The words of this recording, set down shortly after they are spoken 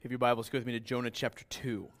Have your Bibles, go with me to Jonah chapter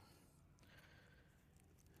 2.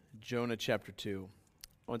 Jonah chapter 2.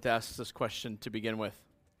 I want to ask this question to begin with.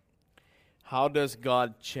 How does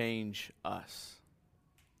God change us?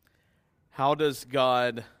 How does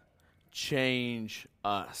God change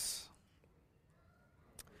us?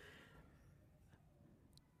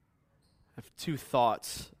 I have two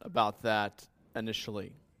thoughts about that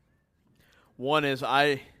initially. One is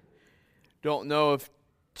I don't know if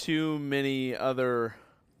too many other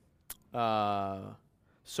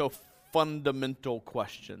so fundamental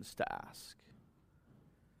questions to ask.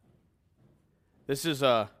 This is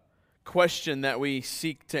a question that we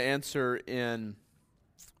seek to answer in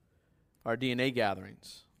our DNA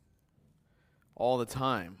gatherings all the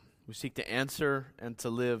time. We seek to answer and to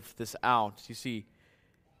live this out. You see,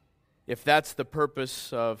 if that's the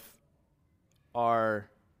purpose of our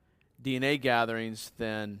DNA gatherings,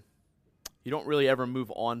 then you don't really ever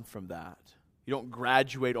move on from that. You don't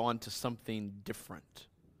graduate on to something different.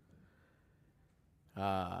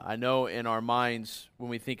 I know in our minds,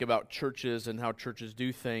 when we think about churches and how churches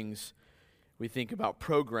do things, we think about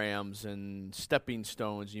programs and stepping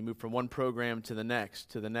stones. You move from one program to the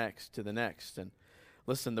next, to the next, to the next. And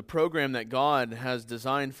listen, the program that God has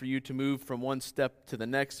designed for you to move from one step to the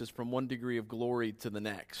next is from one degree of glory to the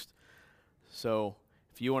next. So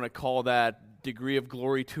if you want to call that degree of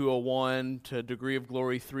glory 201 to degree of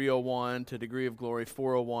glory 301 to degree of glory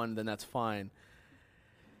 401, then that's fine.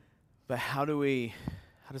 But how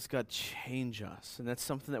does God change us? And that's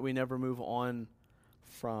something that we never move on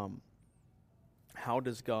from. How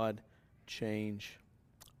does God change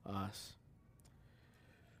us?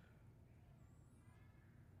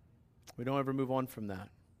 We don't ever move on from that.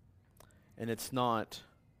 And it's not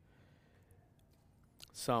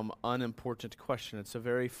some unimportant question. It's a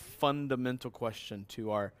very fundamental question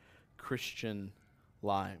to our Christian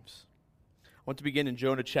lives. I want to begin in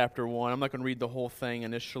Jonah chapter 1. I'm not going to read the whole thing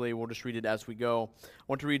initially. We'll just read it as we go. I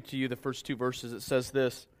want to read to you the first two verses. It says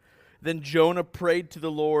this: Then Jonah prayed to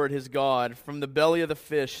the Lord his God from the belly of the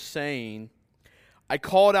fish, saying, I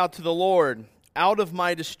called out to the Lord out of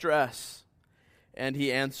my distress, and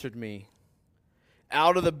he answered me.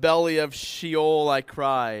 Out of the belly of Sheol I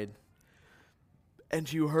cried,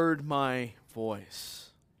 and you heard my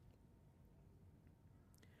voice.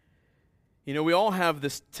 You know, we all have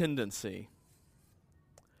this tendency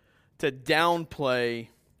to downplay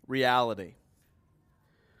reality.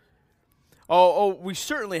 We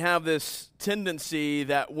certainly have this tendency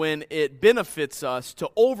that when it benefits us to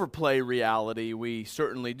overplay reality, we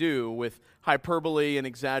certainly do, with hyperbole and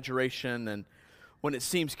exaggeration and when it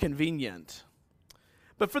seems convenient.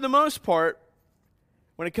 But for the most part,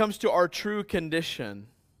 when it comes to our true condition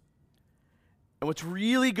and what's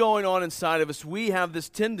really going on inside of us, we have this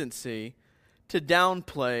tendency to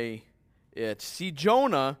downplay it. See,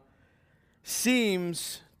 Jonah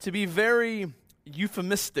seems to be very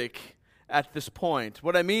euphemistic at this point.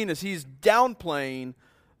 What I mean is he's downplaying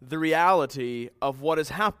the reality of what has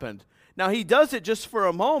happened. Now, he does it just for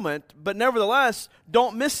a moment, but nevertheless,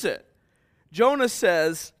 don't miss it. Jonah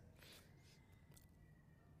says,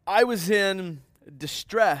 I was in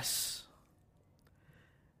distress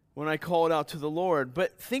when I called out to the Lord.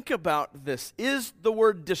 But think about this. Is the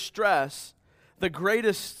word distress the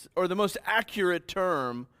greatest or the most accurate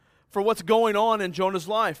term for what's going on in Jonah's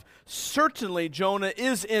life? Certainly, Jonah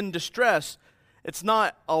is in distress. It's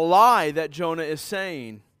not a lie that Jonah is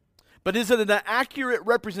saying. But is it an accurate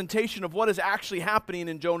representation of what is actually happening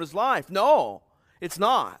in Jonah's life? No, it's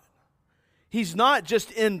not. He's not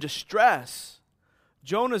just in distress.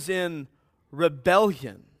 Jonah's in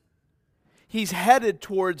rebellion. He's headed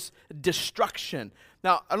towards destruction.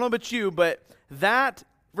 Now, I don't know about you, but that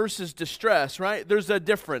versus distress, right? There's a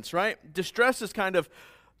difference, right? Distress is kind of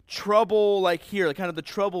trouble like here, kind of the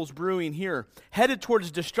trouble's brewing here. Headed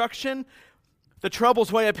towards destruction, the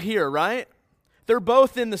trouble's way up here, right? They're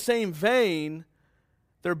both in the same vein.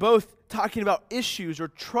 They're both talking about issues or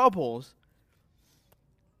troubles.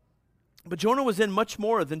 But Jonah was in much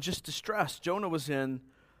more than just distress. Jonah was in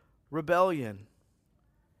rebellion.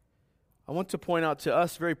 I want to point out to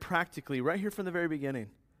us very practically, right here from the very beginning,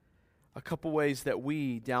 a couple ways that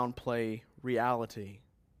we downplay reality.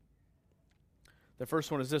 The first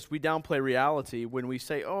one is this: we downplay reality when we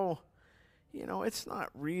say, it's not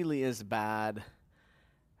really as bad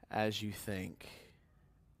as you think.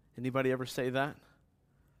 Anybody ever say that?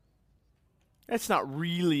 It's not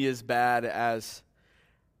really as bad as...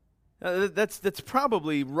 That's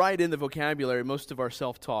probably right in the vocabulary, most of our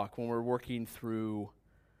self-talk when we're working through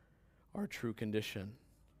our true condition.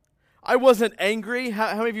 I wasn't angry.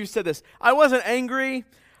 How many of you said this? I wasn't angry.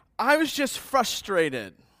 I was just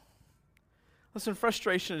frustrated. Listen,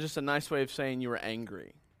 frustration is just a nice way of saying you were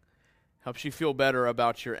angry. Helps you feel better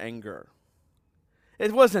about your anger.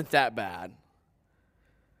 It wasn't that bad.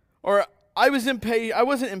 Or I wasn't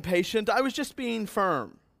impatient, I was just being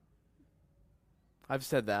firm. I've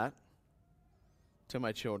said that to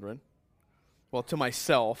my children. Well, to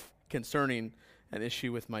myself concerning an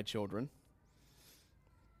issue with my children.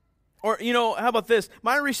 Or, how about this?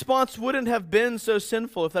 My response wouldn't have been so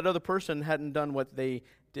sinful if that other person hadn't done what they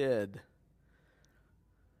did.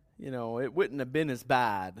 It wouldn't have been as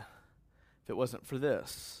bad if it wasn't for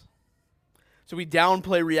this. So we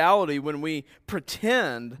downplay reality when we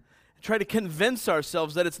pretend, try to convince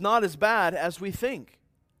ourselves that it's not as bad as we think.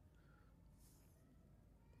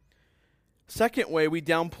 Second way we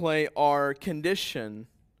downplay our condition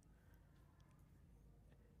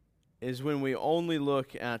is when we only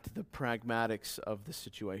look at the pragmatics of the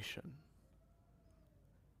situation.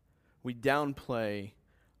 We downplay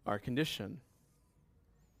our condition.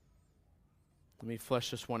 Let me flesh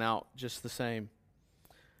this one out just the same.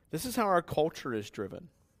 This is how our culture is driven.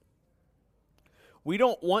 We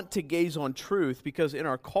don't want to gaze on truth because in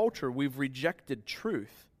our culture we've rejected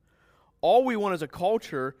truth. All we want as a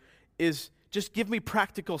culture is just give me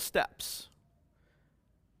practical steps.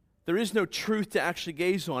 There is no truth to actually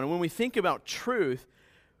gaze on. And when we think about truth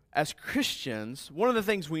as Christians, one of the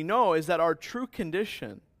things we know is that our true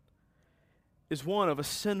condition is one of a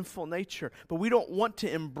sinful nature. But we don't want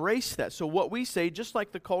to embrace that. So what we say, just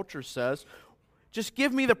like the culture says, just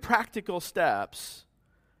give me the practical steps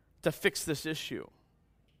to fix this issue.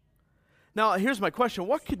 Now, here's my question.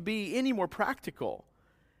 What could be any more practical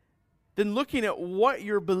than looking at what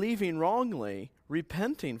you're believing wrongly,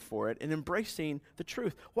 repenting for it, and embracing the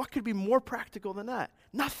truth? What could be more practical than that?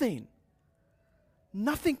 Nothing.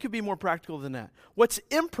 Nothing could be more practical than that. What's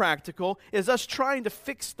impractical is us trying to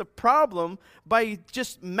fix the problem by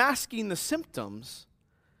just masking the symptoms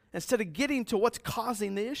instead of getting to what's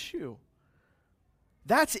causing the issue.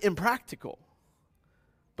 That's impractical.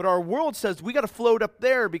 But our world says we got to float up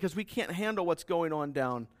there because we can't handle what's going on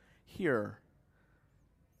down here.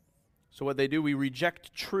 So what they do, we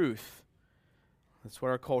reject truth. That's what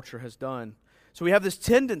our culture has done. So we have this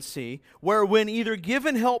tendency where when either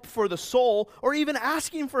given help for the soul or even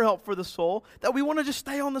asking for help for the soul, that we want to just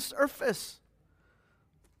stay on the surface.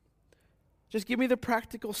 Just give me the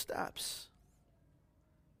practical steps.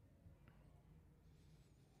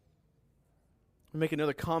 I'll make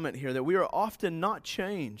another comment here that we are often not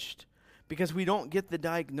changed because we don't get the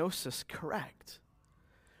diagnosis correct.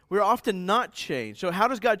 We're often not changed. So how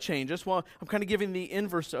does God change us? Well, I'm kind of giving the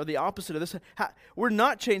inverse or the opposite of this. We're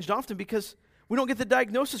not changed often because we don't get the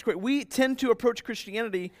diagnosis correct. We tend to approach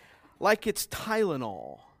Christianity like it's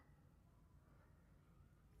Tylenol.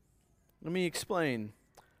 Let me explain.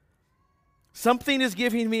 Something is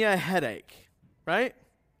giving me a headache, right?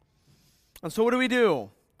 And so what do?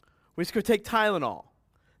 We just go take Tylenol.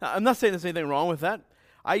 Now, I'm not saying there's anything wrong with that.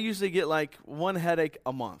 I usually get like one headache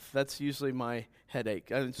a month. That's usually my headache.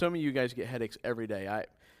 And some of you guys get headaches every day.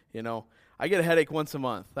 I get a headache once a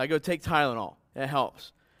month. I go take Tylenol. It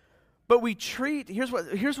helps. But we treat, here's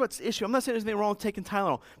what's the issue. I'm not saying there's anything wrong with taking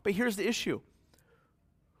Tylenol, but here's the issue.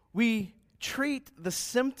 We treat the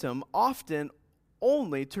symptom often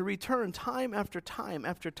only to return time after time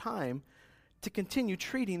after time to continue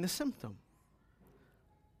treating the symptom.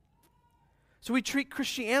 So we treat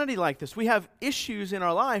Christianity like this. We have issues in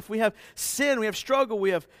our life. We have sin, we have struggle,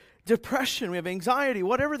 we have depression, we have anxiety,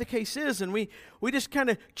 whatever the case is, and we just kind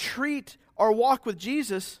of treat our walk with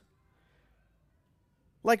Jesus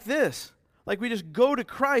like this. Like we just go to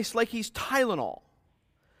Christ like he's Tylenol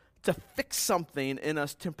to fix something in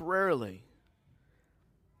us temporarily,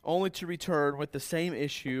 only to return with the same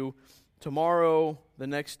issue tomorrow, the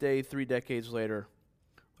next day, 3 decades later,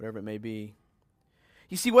 whatever it may be.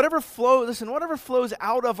 You see, whatever flows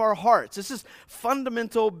out of our hearts, this is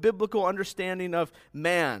fundamental biblical understanding of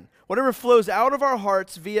man. Whatever flows out of our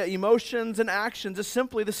hearts via emotions and actions is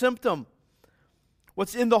simply the symptom.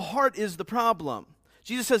 What's in the heart is the problem.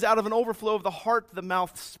 Jesus says, out of an overflow of the heart, the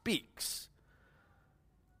mouth speaks.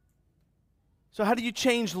 So how do you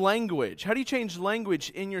change language? How do you change language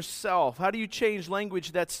in yourself? How do you change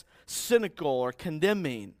language that's cynical or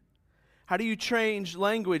condemning? How do you change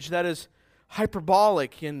language that is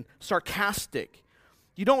hyperbolic and sarcastic?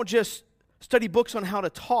 You don't just study books on how to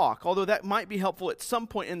talk, although that might be helpful at some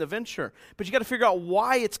point in the venture, but you got to figure out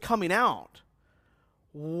why it's coming out,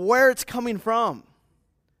 where it's coming from.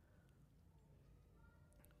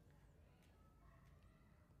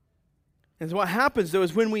 And so what happens, though,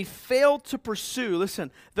 is when we fail to pursue, listen,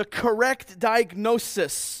 the correct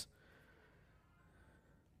diagnosis,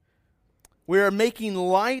 we are making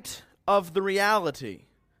light of the reality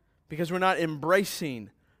because we're not embracing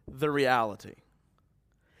the reality.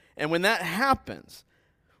 And when that happens,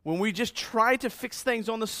 when we just try to fix things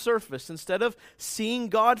on the surface instead of seeing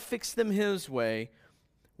God fix them His way,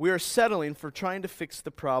 we are settling for trying to fix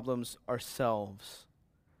the problems ourselves.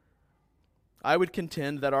 I would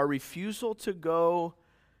contend that our refusal to go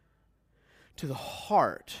to the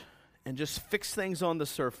heart and just fix things on the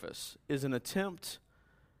surface is an attempt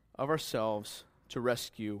of ourselves to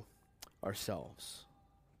rescue ourselves.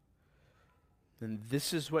 And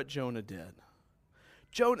this is what Jonah did.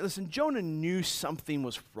 Jonah knew something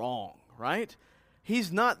was wrong, right?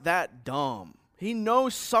 He's not that dumb. He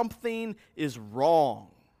knows something is wrong.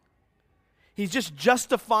 He's just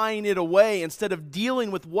justifying it away instead of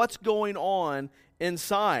dealing with what's going on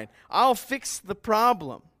inside. I'll fix the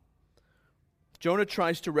problem. Jonah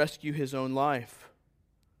tries to rescue his own life.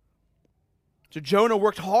 So Jonah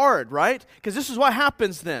worked hard, right? Because this is what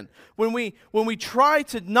happens then. When we try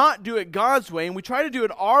to not do it God's way and we try to do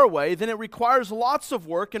it our way, then it requires lots of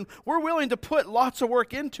work, and we're willing to put lots of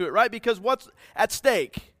work into it, right? Because what's at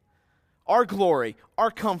stake? Our glory, our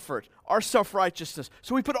comfort, our self-righteousness.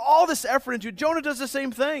 So we put all this effort into it. Jonah does the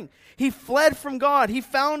same thing. He fled from God. He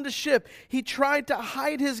found a ship. He tried to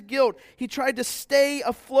hide his guilt. He tried to stay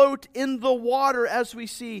afloat in the water, as we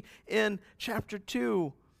see in chapter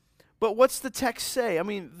 2. But what's the text say? I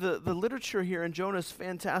mean, the literature here in Jonah is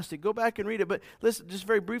fantastic. Go back and read it. But listen, just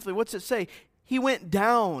very briefly, what's it say? He went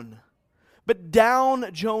down. But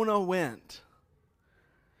down Jonah went.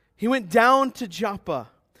 He went down to Joppa.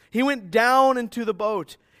 He went down into the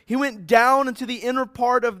boat. He went down into the inner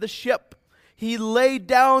part of the ship. He lay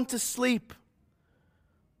down to sleep.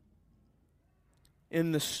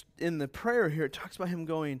 In the prayer here, it talks about him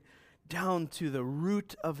going down to the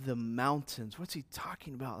root of the mountains. What's he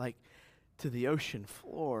talking about? Like to the ocean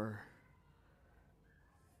floor.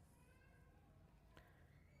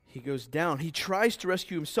 He goes down. He tries to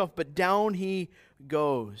rescue himself, but down he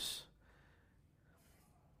goes.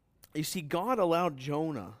 You see, God allowed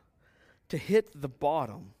Jonah to hit the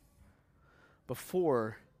bottom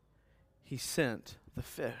before He sent the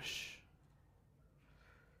fish.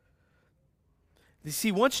 You see,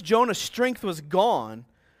 once Jonah's strength was gone,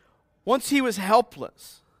 once he was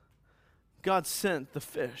helpless, God sent the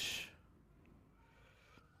fish.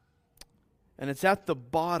 And it's at the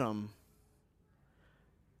bottom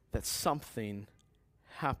that something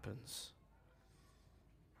happens.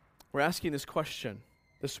 We're asking this question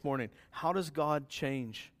this morning. How does God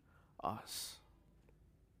change us?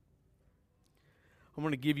 I'm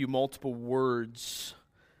going to give you multiple words,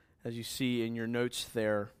 as you see in your notes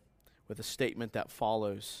there, with a statement that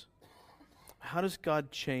follows. How does God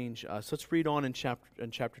change us? Let's read on in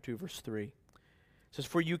chapter 2, verse 3. It says,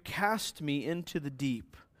 "For you cast me into the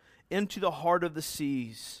deep, into the heart of the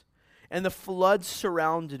seas, and the floods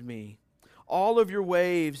surrounded me. All of your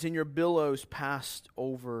waves and your billows passed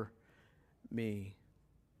over me."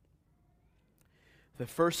 The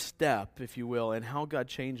first step, if you will, in how God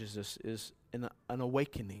changes us is an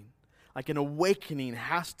awakening. Like an awakening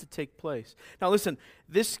has to take place. Now listen,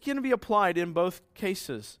 this can be applied in both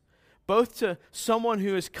cases. Both to someone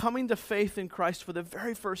who is coming to faith in Christ for the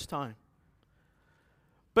very first time.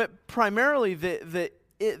 But primarily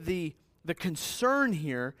the concern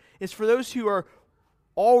here is for those who are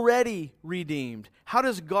already redeemed. How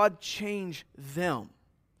does God change them?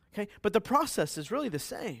 Okay? But the process is really the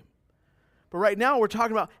same. But right now we're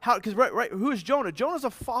talking about how, because who is Jonah? Jonah's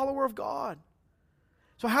a follower of God.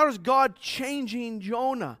 So how is God changing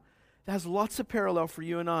Jonah? That has lots of parallel for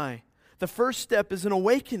you and I. The first step is an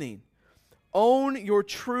awakening. Own your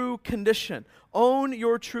true condition. Own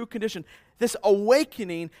your true condition. This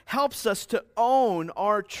awakening helps us to own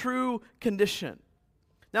our true condition.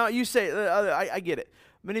 Now you say, I get it.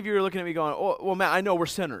 Many of you are looking at me going, oh, well, Matt, I know we're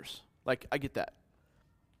sinners. Like, I get that.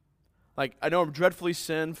 Like, I know I'm dreadfully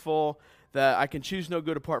sinful, that I can choose no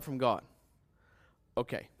good apart from God.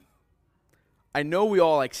 Okay. I know we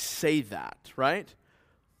all say that, right?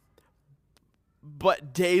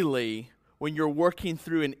 But daily, when you're working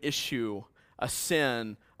through an issue, a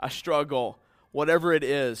sin, a struggle, whatever it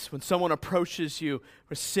is, when someone approaches you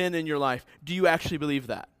for sin in your life, do you actually believe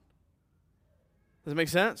that? Does it make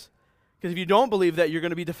sense? Because if you don't believe that, you're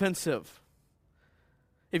going to be defensive.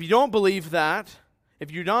 If you don't believe that,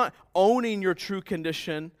 if you're not owning your true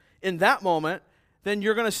condition in that moment, then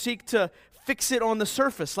you're going to seek to fix it on the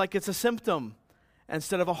surface like it's a symptom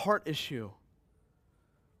instead of a heart issue.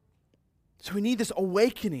 So we need this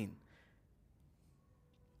awakening.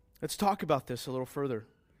 Let's talk about this a little further.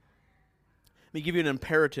 Let me give you an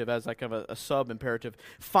imperative as like a sub-imperative.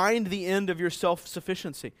 Find the end of your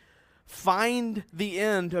self-sufficiency. Find the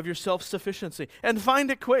end of your self-sufficiency, and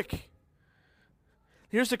find it quick.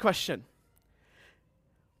 Here's the question.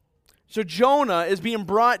 So Jonah is being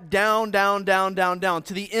brought down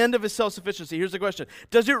to the end of his self-sufficiency. Here's the question.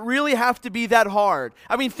 Does it really have to be that hard?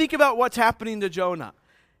 I mean, think about what's happening to Jonah.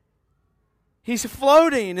 He's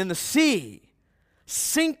floating in the sea,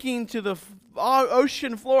 sinking to the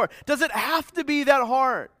ocean floor. Does it have to be that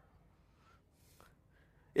hard?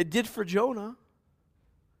 It did for Jonah.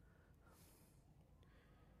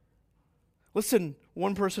 Listen,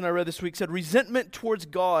 one person I read this week said, resentment towards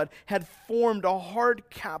God had formed a hard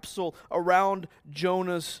capsule around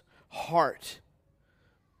Jonah's heart.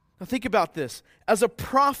 Now think about this. As a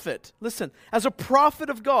prophet, listen, as a prophet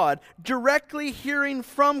of God, directly hearing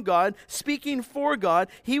from God, speaking for God,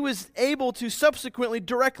 he was able to subsequently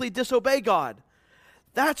directly disobey God.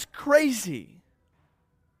 That's crazy.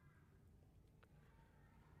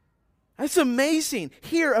 That's amazing.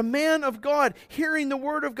 Here, a man of God hearing the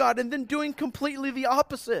word of God and then doing completely the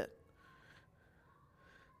opposite.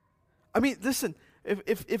 I mean, listen,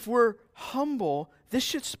 if we're humble, this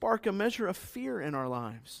should spark a measure of fear in our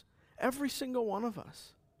lives. Every single one of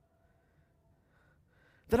us.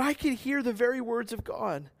 That I could hear the very words of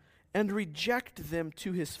God and reject them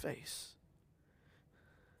to his face.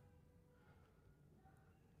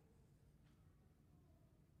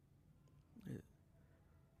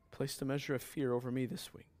 Placed a measure of fear over me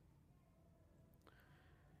this week.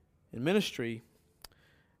 In ministry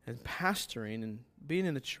and pastoring and being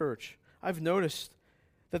in the church, I've noticed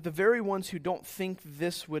that the very ones who don't think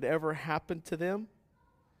this would ever happen to them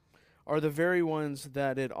are the very ones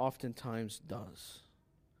that it oftentimes does.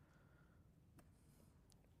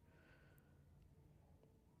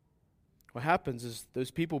 What happens is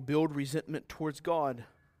those people build resentment towards God.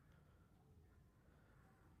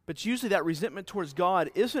 But usually that resentment towards God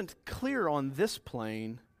isn't clear on this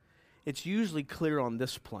plane. It's usually clear on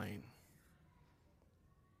this plane.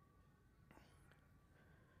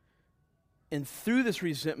 And through this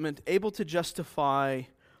resentment, able to justify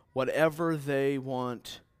whatever they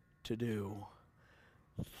want to do.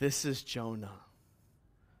 This is Jonah.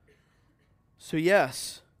 So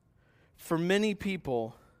yes, for many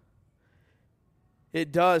people,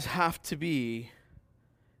 it does have to be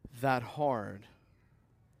that hard.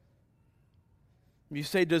 You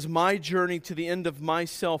say, does my journey to the end of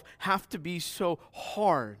myself have to be so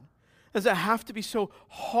hard? Does it have to be so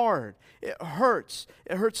hard? It hurts.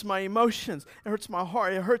 It hurts my emotions. It hurts my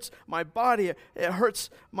heart. It hurts my body. It hurts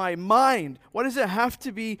my mind. Why does it have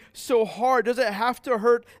to be so hard? Does it have to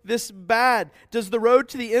hurt this bad? Does the road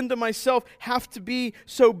to the end of myself have to be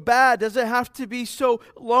so bad? Does it have to be so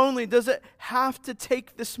lonely? Does it have to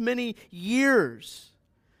take this many years?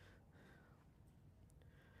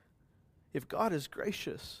 If God is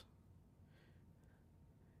gracious,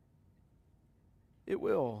 it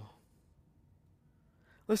will.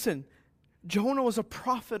 Listen, Jonah was a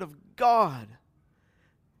prophet of God,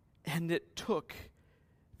 and it took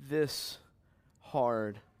this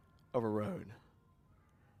hard of a road.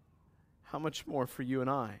 How much more for you and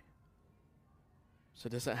I? So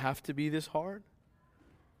does it have to be this hard?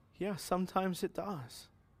 Yeah, sometimes it does.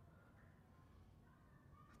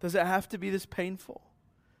 Does it have to be this painful?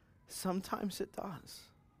 Sometimes it does.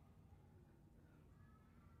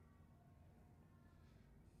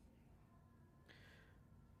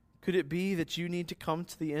 Could it be that you need to come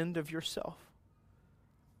to the end of yourself?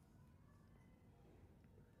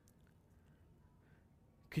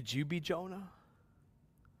 Could you be Jonah?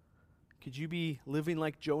 Could you be living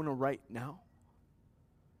like Jonah right now?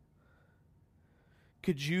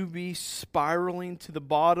 Could you be spiraling to the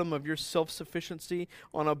bottom of your self-sufficiency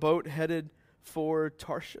on a boat headed for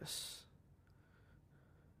Tarshish?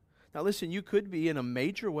 Now listen, you could be in a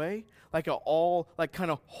major way, like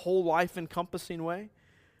kind of whole life encompassing way.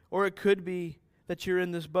 Or it could be that you're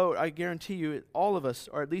in this boat. I guarantee you, all of us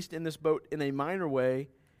are at least in this boat in a minor way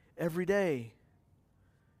every day.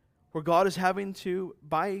 Where God is having to,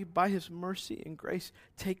 by His mercy and grace,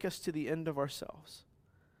 take us to the end of ourselves.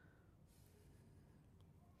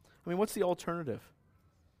 I mean, what's the alternative?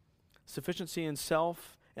 Sufficiency in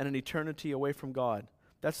self and an eternity away from God.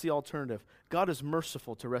 That's the alternative. God is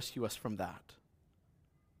merciful to rescue us from that.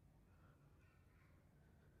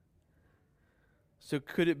 So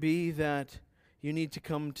could it be that you need to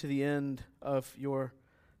come to the end of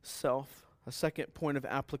yourself? A second point of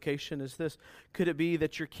application is this. Could it be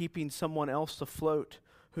that you're keeping someone else afloat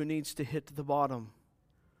who needs to hit the bottom?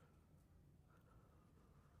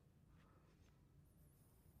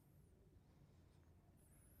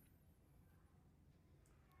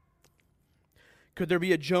 Could there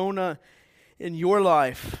be a Jonah in your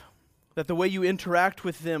life That the way you interact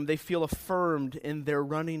with them, they feel affirmed in their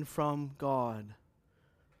running from God.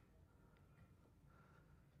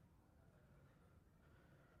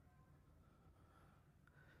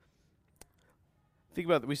 Think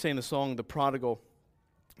about, we sang the song, The Prodigal.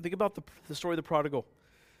 Think about the story of the prodigal.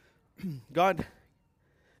 God,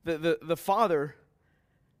 the Father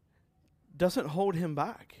doesn't hold him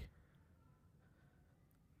back.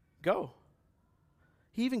 Go.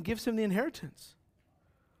 He even gives him the inheritance.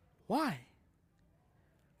 Why?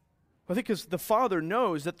 Well, I think because the Father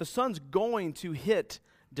knows that the Son's going to hit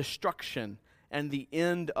destruction and the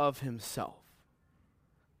end of himself.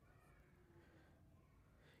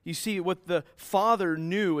 You see, what the Father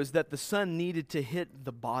knew is that the Son needed to hit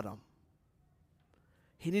the bottom.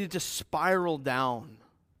 He needed to spiral down.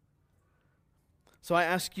 So I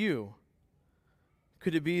ask you,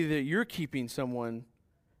 could it be that you're keeping someone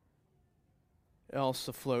else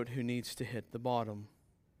afloat who needs to hit the bottom?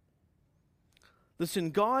 Listen,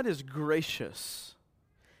 God is gracious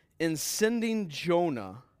in sending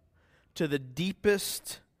Jonah to the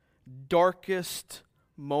deepest, darkest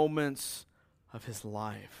moments of his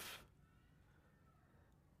life.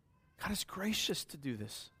 God is gracious to do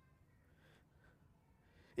this.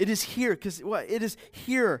 It is here, because it is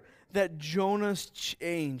here that Jonah's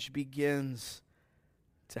change begins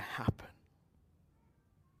to happen.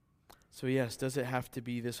 So yes, does it have to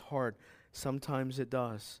be this hard? Sometimes it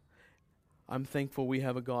does. I'm thankful we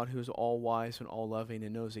have a God who is all wise and all loving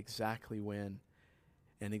and knows exactly when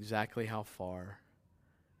and exactly how far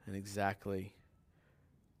and exactly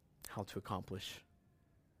how to accomplish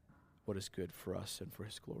what is good for us and for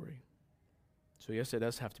his glory. So yes, it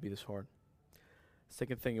does have to be this hard.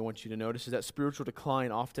 Second thing I want you to notice is that spiritual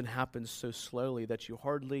decline often happens so slowly that you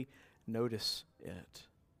hardly notice it.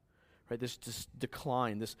 Right? This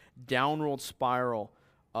decline, this downward spiral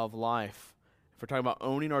of life. If we're talking about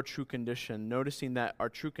owning our true condition, noticing that our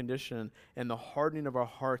true condition and the hardening of our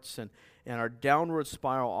hearts and our downward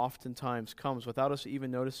spiral oftentimes comes without us even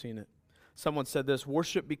noticing it. Someone said this: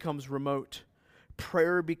 worship becomes remote,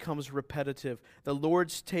 prayer becomes repetitive, the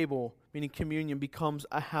Lord's table, meaning communion, becomes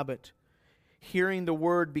a habit. Hearing the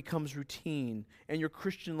word becomes routine, and your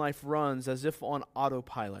Christian life runs as if on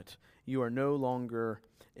autopilot. You are no longer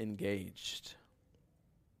engaged.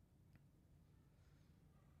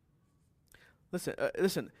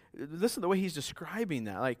 Listen to the way he's describing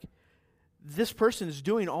that. Like, this person is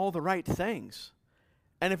doing all the right things.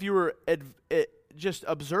 And if you were just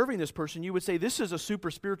observing this person, you would say, this is a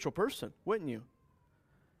super spiritual person, wouldn't you?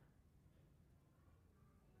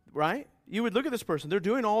 Right? You would look at this person. They're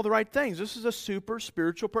doing all the right things. This is a super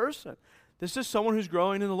spiritual person. This is someone who's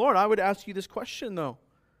growing in the Lord. I would ask you this question, though.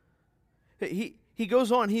 He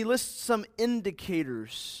goes on. He lists some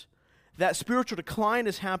indicators that spiritual decline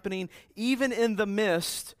is happening even in the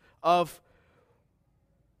midst of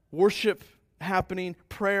worship happening,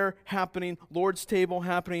 prayer happening, Lord's table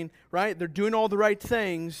happening, right? They're doing all the right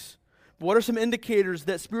things. But what are some indicators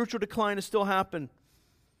that spiritual decline is still happening?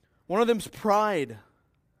 One of them is pride.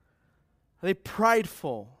 Are they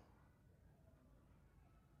prideful?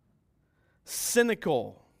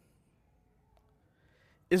 Cynical?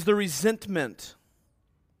 Is there resentment?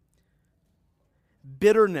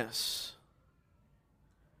 Bitterness?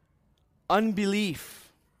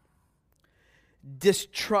 Unbelief?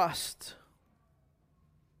 Distrust?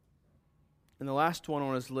 And the last one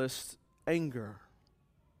on his list, anger.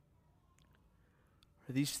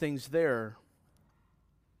 Are these things there?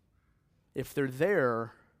 If they're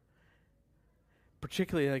there,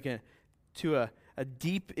 particularly to a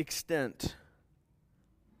deep extent,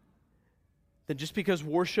 then just because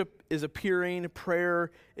worship is appearing,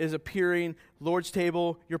 prayer is appearing, Lord's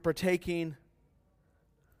table, you're partaking,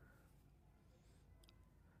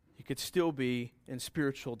 you could still be in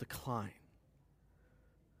spiritual decline.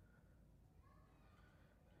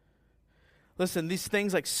 Listen, these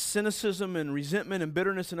things like cynicism and resentment and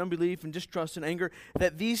bitterness and unbelief and distrust and anger,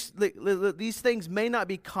 that these things may not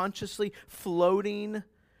be consciously floating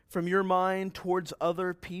from your mind towards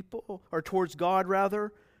other people, or towards God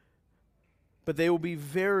rather, but they will be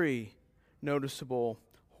very noticeable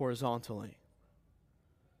horizontally.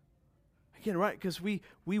 Again, right, because we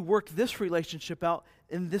work this relationship out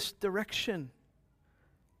in this direction,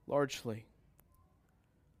 largely.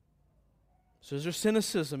 So is there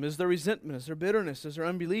cynicism? Is there resentment? Is there bitterness? Is there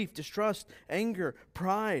unbelief, distrust, anger,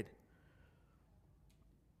 pride?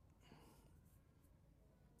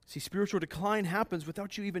 See, spiritual decline happens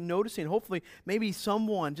without you even noticing. Hopefully, maybe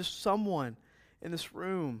someone in this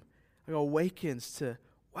room awakens to,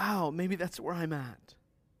 wow, maybe that's where I'm at.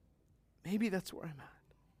 Maybe that's where I'm at.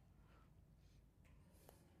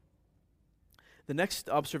 The next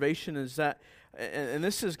observation is that, and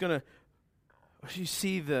this is going to, you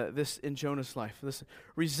see this in Jonah's life. Listen,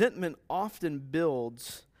 resentment often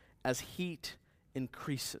builds as heat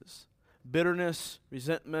increases. Bitterness,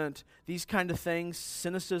 resentment, these kind of things,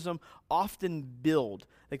 cynicism, often build.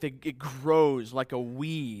 It grows like a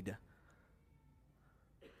weed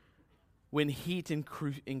when heat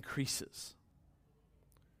increases.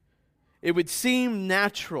 It would seem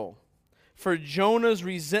natural for Jonah's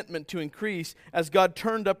resentment to increase as God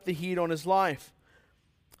turned up the heat on his life.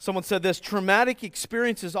 Someone said this: traumatic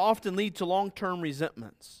experiences often lead to long-term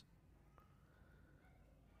resentments.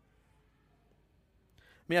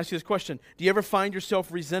 Let me ask you this question. Do you ever find yourself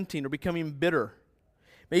resenting or becoming bitter,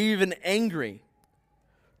 maybe even angry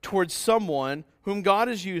towards someone whom God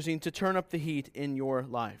is using to turn up the heat in your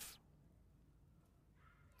life?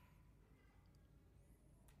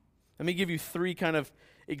 Let me give you 3 kind of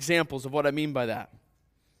examples of what I mean by that.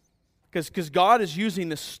 Because God is using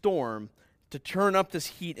this storm to turn up this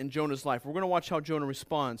heat in Jonah's life. We're going to watch how Jonah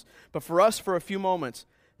responds. But for us, for a few moments,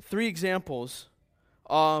 3 examples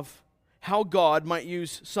of how God might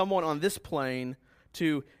use someone on this plane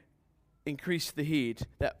to increase the heat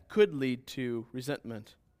that could lead to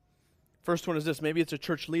resentment. First one is this. Maybe it's a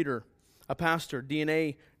church leader, a pastor,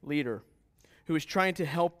 DNA leader, who is trying to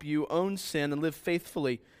help you own sin and live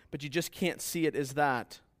faithfully, but you just can't see it as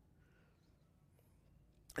that.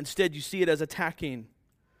 Instead, you see it as attacking,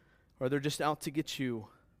 or they're just out to get you.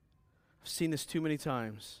 I've seen this too many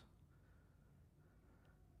times.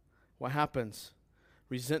 What happens?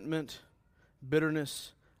 Resentment,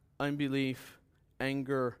 bitterness, unbelief,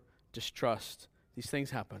 anger, distrust. These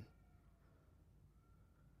things happen.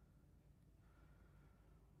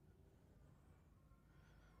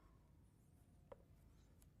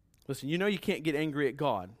 Listen, you know you can't get angry at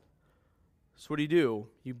God. So what do?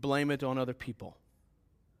 You blame it on other people.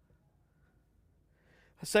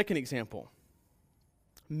 A second example.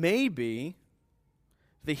 Maybe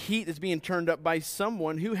the heat is being turned up by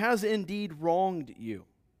someone who has indeed wronged you.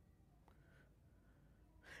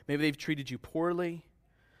 Maybe they've treated you poorly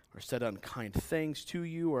or said unkind things to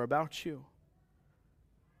you or about you.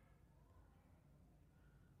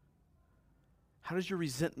 How does your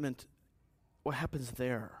resentment, what happens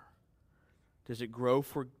there? Does it grow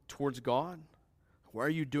towards God? Why are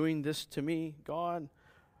you doing this to me, God?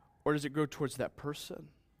 Or does it grow towards that person?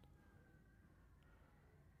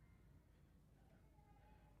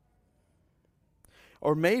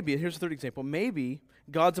 Or maybe, here's a third example, maybe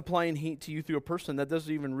God's applying heat to you through a person that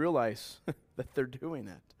doesn't even realize that they're doing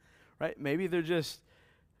it, right? Maybe they're just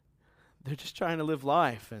trying to live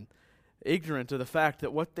life and ignorant of the fact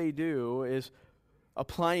that what they do is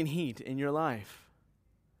applying heat in your life.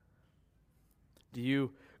 Do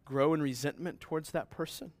you grow in resentment towards that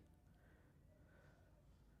person?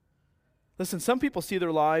 Listen, some people see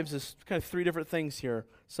their lives as kind of 3 different things here,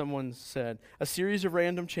 someone said. A series of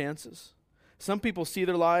random chances. Some people see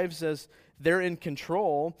their lives as they're in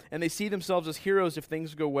control, and they see themselves as heroes if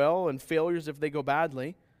things go well and failures if they go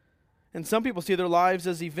badly. And some people see their lives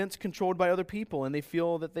as events controlled by other people, and they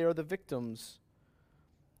feel that they are the victims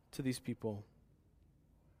to these people.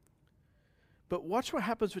 But watch what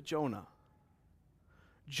happens with Jonah.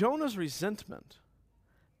 Jonah's resentment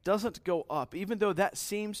doesn't go up, even though that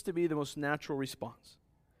seems to be the most natural response.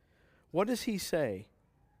 What does he say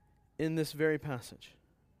in this very passage?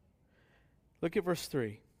 Look at verse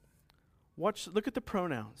 3. Look at the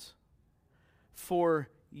pronouns. For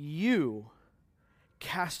you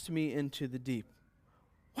cast me into the deep.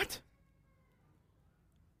 What?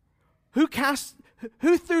 Who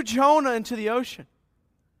threw Jonah into the ocean?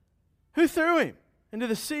 Who threw him into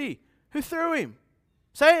the sea? Who threw him?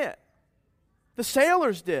 Say it. The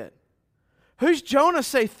sailors did. Who's Jonah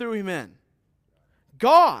say threw him in?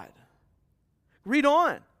 God. Read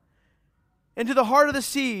on. Into the heart of the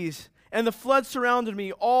seas, and the flood surrounded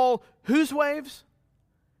me. All whose waves?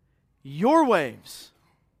 Your waves.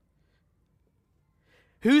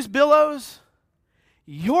 Whose billows?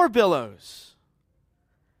 Your billows.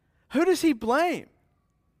 Who does he blame?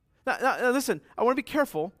 Now listen, I want to be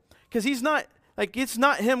careful, because he's not, it's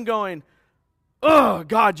not him going, oh,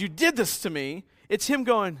 God, you did this to me. It's him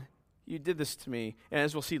going, you did this to me. And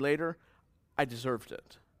as we'll see later, I deserved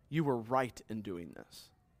it. You were right in doing this.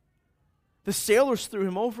 The sailors threw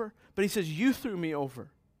him over, but he says, you threw me over.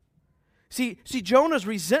 See, Jonah's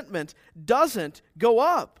resentment doesn't go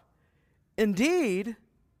up. Indeed,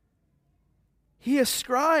 he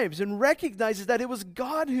ascribes and recognizes that it was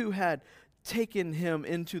God who had taken him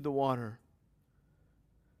into the water.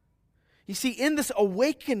 You see, in this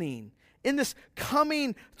awakening, in this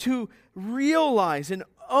coming to realize and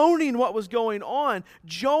owning what was going on,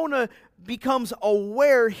 Jonah becomes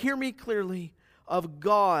aware, hear me clearly, of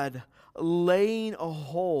God laying a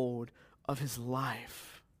hold of his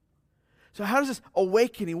life. So how does this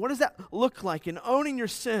awakening, what does that look like in owning your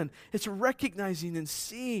sin? It's recognizing and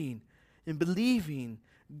seeing and believing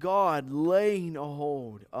God laying a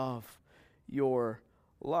hold of your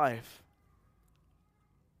life.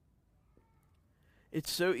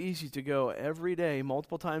 It's so easy to go every day,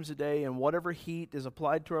 multiple times a day, and whatever heat is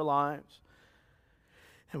applied to our lives,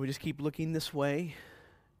 and we just keep looking this way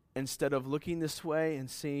instead of looking this way and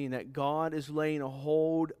seeing that God is laying a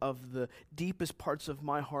hold of the deepest parts of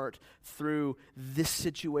my heart through this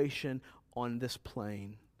situation on this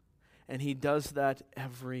plane. And he does that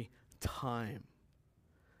every time.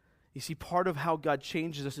 You see, part of how God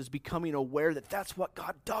changes us is becoming aware that that's what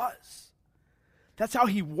God does. That's how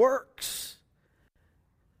he works.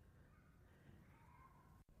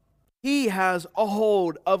 He has a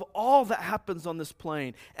hold of all that happens on this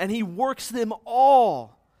plane, and he works them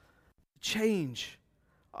all to change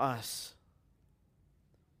us.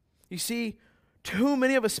 You see, too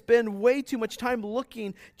many of us spend way too much time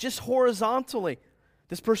looking just horizontally.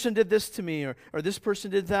 This person did this to me, or this person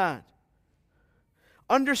did that.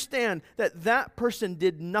 Understand that that person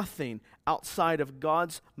did nothing outside of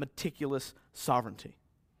God's meticulous sovereignty.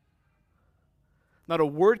 Not a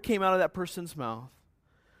word came out of that person's mouth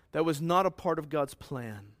that was not a part of God's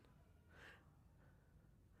plan.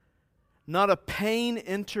 Not a pain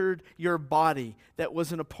entered your body that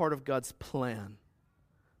wasn't a part of God's plan.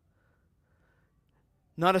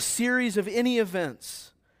 Not a series of any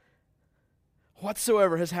events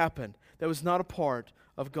whatsoever has happened that was not a part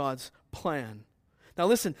of God's plan. Now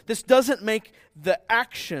listen, this doesn't make the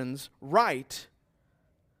actions right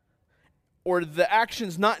or the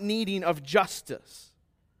actions not needing of justice.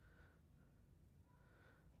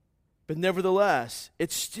 But nevertheless,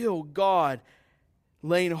 it's still God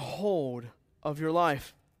laying hold of your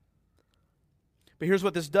life. But here's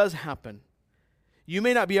what this does happen. You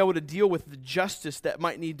may not be able to deal with the justice that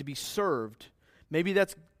might need to be served. Maybe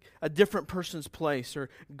that's a different person's place, or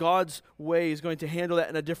God's way is going to handle that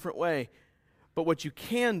in a different way. But what you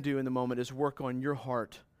can do in the moment is work on your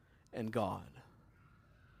heart and God.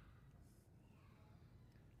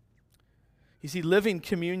 You see, living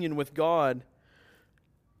communion with God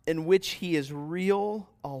in which he is real,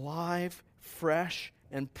 alive, fresh,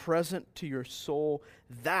 and present to your soul,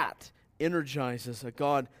 that energizes a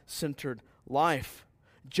God-centered life.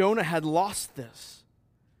 Jonah had lost this.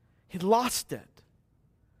 He'd lost it.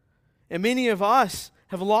 And many of us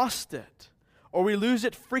have lost it, or we lose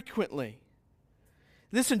it frequently.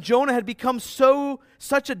 Listen, Jonah had become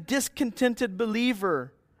such a discontented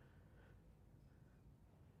believer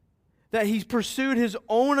that he pursued his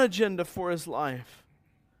own agenda for his life.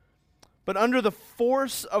 But under the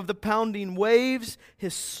force of the pounding waves,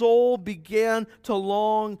 his soul began to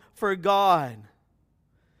long for God.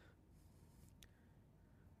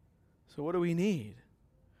 So what do we need?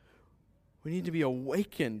 We need to be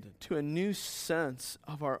awakened to a new sense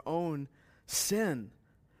of our own sin.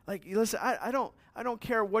 Like, listen, I don't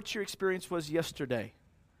care what your experience was yesterday.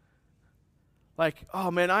 Like,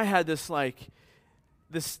 oh man, I had this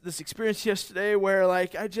experience yesterday where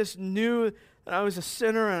I just knew that I was a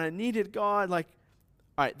sinner and I needed God. All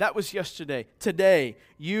right, that was yesterday. Today,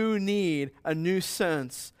 you need a new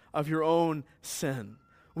sense of your own sin.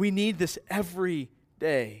 We need this every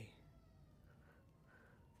day.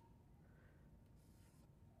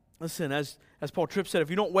 Listen, as Paul Tripp said,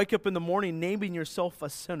 if you don't wake up in the morning naming yourself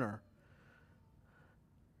a sinner,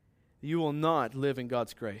 you will not live in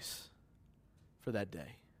God's grace for that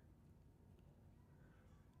day.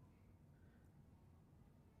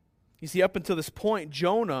 You see, up until this point,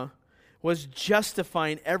 Jonah was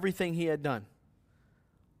justifying everything he had done.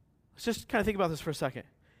 Let's just kind of think about this for a second.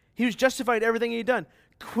 He was justifying everything he had done,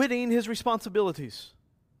 quitting his responsibilities.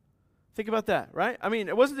 Think about that, right? I mean,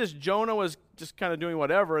 it wasn't just Jonah was just kind of doing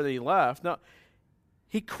whatever that he left. No,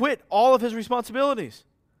 he quit all of his responsibilities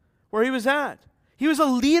where he was at. He was a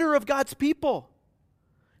leader of God's people,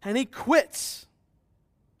 and he quits.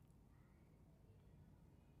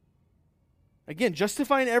 Again,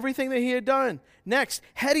 justifying everything that he had done. Next,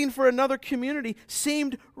 heading for another community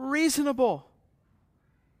seemed reasonable.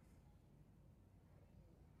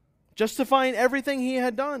 Justifying everything he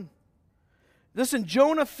had done. Listen,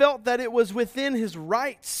 Jonah felt that it was within his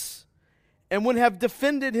rights and would have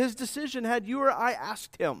defended his decision had you or I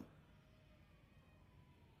asked him.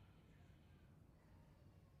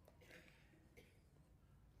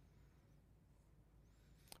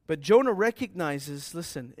 But Jonah recognizes,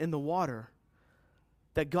 listen, in the water,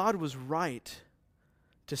 that God was right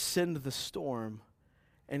to send the storm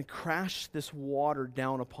and crash this water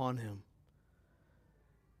down upon him.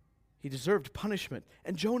 He deserved punishment,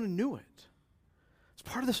 and Jonah knew it. It's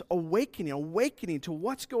part of this awakening to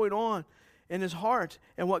what's going on in his heart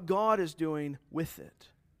and what God is doing with it.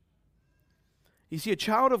 You see, a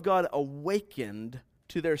child of God awakened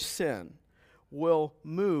to their sin will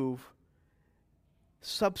move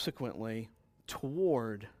subsequently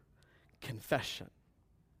toward confession.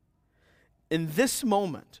 In this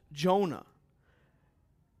moment, Jonah,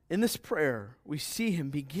 in this prayer, we see him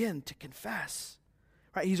begin to confess.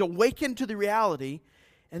 Right? He's awakened to the reality,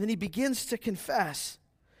 and then he begins to confess.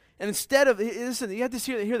 And instead of, listen, you have to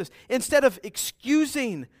hear this, instead of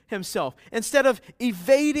excusing himself, instead of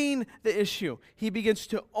evading the issue, he begins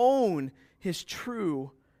to own his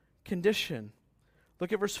true condition.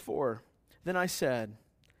 Look at verse 4. Then I said,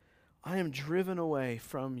 I am driven away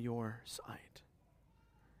from your sight.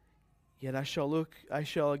 Yet I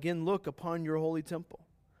shall again look upon your holy temple.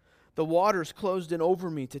 The waters closed in over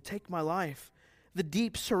me to take my life. The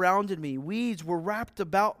deep surrounded me. Weeds were wrapped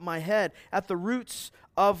about my head. At the roots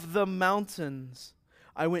of the mountains,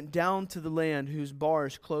 I went down to the land whose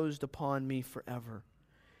bars closed upon me forever.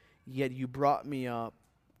 Yet you brought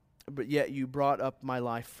up my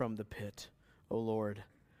life from the pit, O Lord,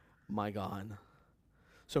 my God.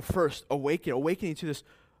 So first, awakening to this,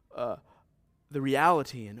 the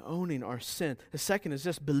reality and owning our sin. The second is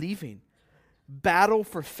just believing. Battle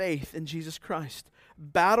for faith in Jesus Christ.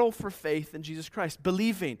 Battle for faith in Jesus Christ.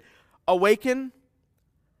 Believing. Awaken.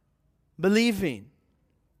 Believing.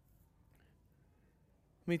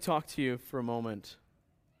 Let me talk to you for a moment.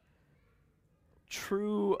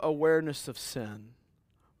 True awareness of sin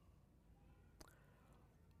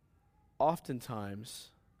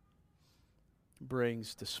oftentimes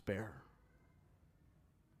brings despair.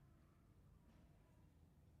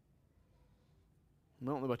 I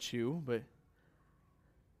don't know about you, but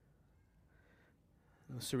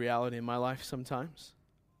it's a reality in my life sometimes.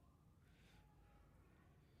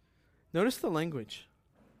 Notice the language.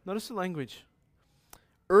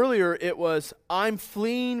 Earlier it was, I'm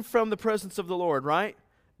fleeing from the presence of the Lord, right?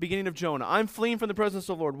 Beginning of Jonah. I'm fleeing from the presence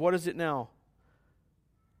of the Lord. What is it now?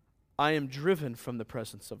 I am driven from the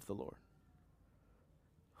presence of the Lord.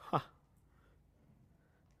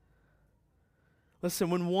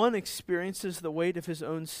 Listen, when one experiences the weight of his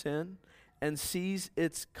own sin and sees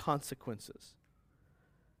its consequences,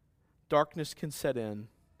 darkness can set in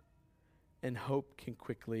and hope can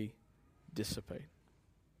quickly dissipate.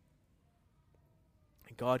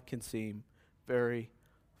 And God can seem very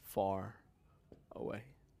far away.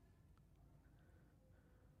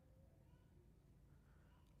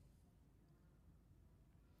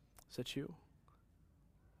 Is that you?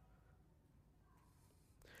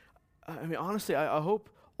 I mean, honestly, I hope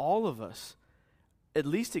all of us at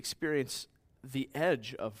least experience the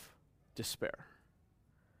edge of despair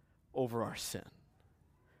over our sin.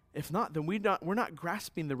 If not, then we're not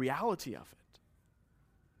grasping the reality of it.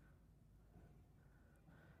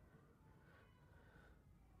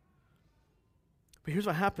 But here's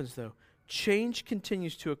what happens, though. Change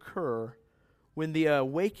continues to occur when the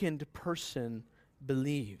awakened person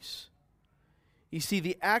believes. You see,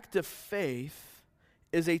 the act of faith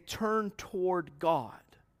is a turn toward God,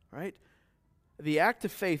 right? The act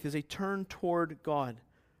of faith is a turn toward God.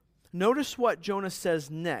 Notice what Jonah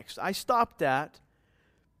says next. I stopped at,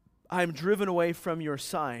 I am driven away from your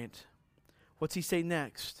sight. What's he say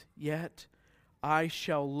next? Yet I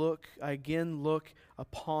shall again look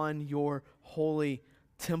upon your holy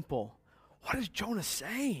temple. What is Jonah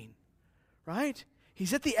saying? Right?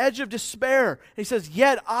 He's at the edge of despair. He says,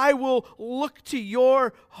 yet I will look to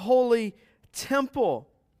your holy temple.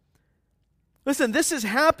 Listen, this is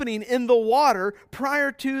happening in the water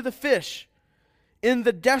prior to the fish, in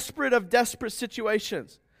the desperate of desperate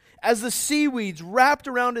situations. As the seaweeds wrapped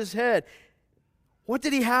around his head, what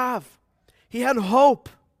did he have? He had hope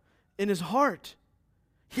in his heart.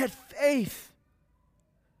 He had faith.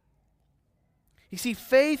 You see,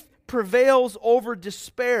 faith prevails over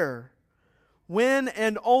despair when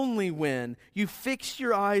and only when you fix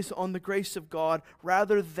your eyes on the grace of God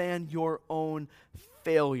rather than your own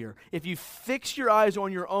failure. If you fix your eyes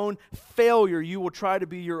on your own failure, you will try to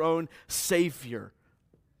be your own savior.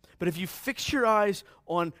 But if you fix your eyes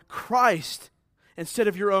on Christ instead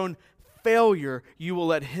of your own failure, you will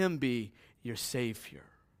let Him be your Savior.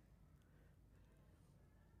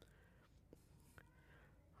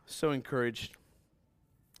 So encouraged.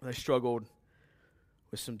 I struggled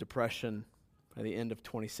with some depression by the end of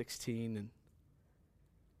 2016,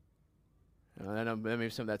 and I know maybe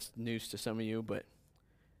some of that's news to some of you, but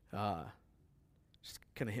just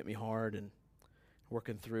kind of hit me hard. And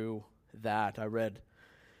working through that, I read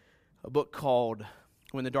a book called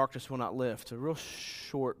When the Darkness Will Not Lift, a real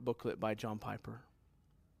short booklet by John Piper.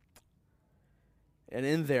 And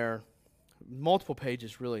in there, multiple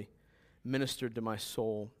pages really ministered to my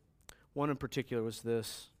soul. One in particular was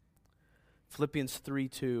this. Philippians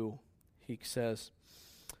 3:2, he says,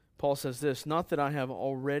 Paul says this, "Not that I have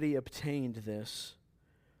already obtained this,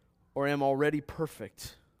 or am already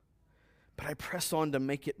perfect, but I press on to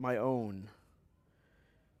make it my own,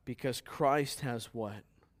 because Christ has" what?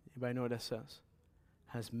 Anybody know what that says?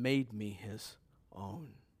 Has made me his own.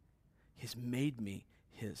 He's made me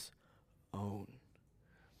his own.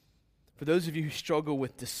 For those of you who struggle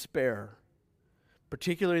with despair,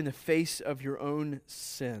 particularly in the face of your own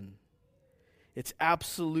sin, it's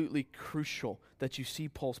absolutely crucial that you see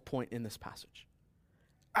Paul's point in this passage.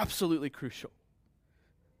 Absolutely crucial.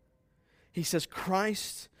 He says,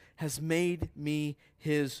 Christ has made me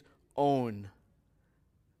his own.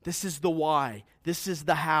 This is the why. This is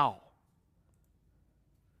the how.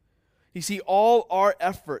 You see, all our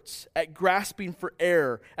efforts at grasping for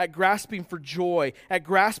air, at grasping for joy, at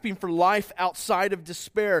grasping for life outside of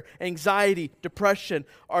despair, anxiety, depression,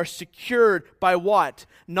 are secured by what?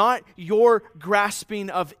 Not your grasping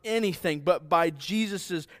of anything, but by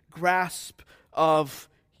Jesus' grasp of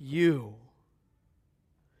you.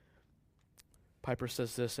 Piper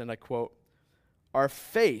says this, and I quote, "Our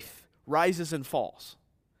faith rises and falls.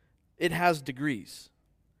 It has degrees.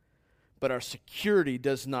 But our security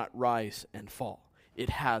does not rise and fall.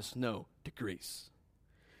 It has no degrees.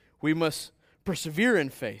 We must persevere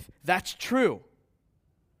in faith. That's true.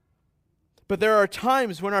 But there are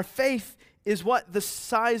times when our faith is what? The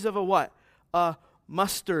size of a what? A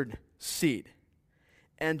mustard seed.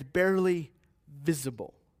 And barely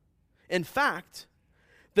visible. In fact,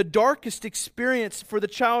 the darkest experience for the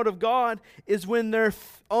child of God is when their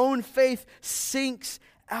own faith sinks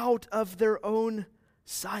out of their own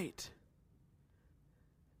sight.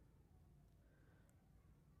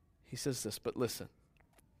 He says this, but listen.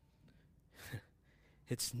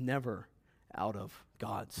 It's never out of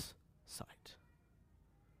God's sight.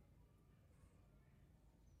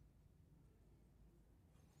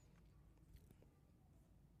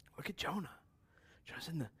 Look at Jonah. Jonah's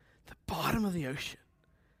in the bottom of the ocean.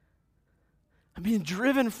 I'm being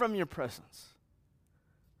driven from your presence.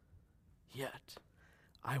 Yet,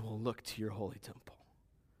 I will look to your holy temple.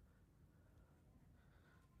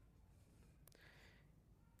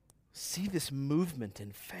 See this movement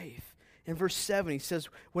in faith. In verse 7, he says,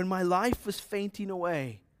 when my life was fainting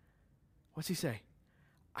away, what's he say?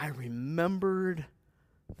 I remembered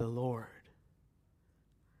the Lord.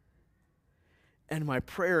 And my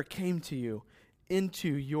prayer came to you into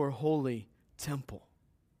your holy temple.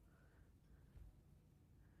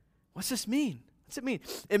 What's this mean? What's it mean?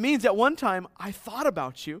 It means at one time I thought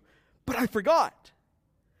about you, but I forgot.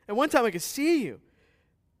 At one time I could see you,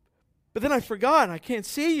 but then I forgot and I can't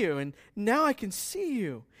see you, and now I can see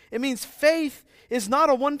you. It means faith is not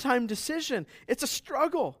a one-time decision. It's a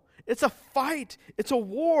struggle. It's a fight. It's a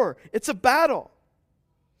war. It's a battle.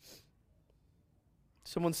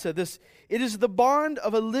 Someone said this, it is the bond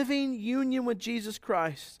of a living union with Jesus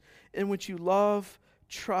Christ in which you love,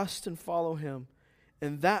 trust, and follow him.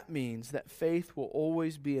 And that means that faith will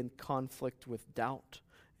always be in conflict with doubt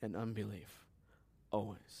and unbelief.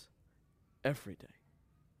 Always. Every day.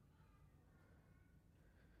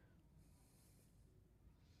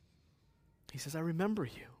 He says, I remember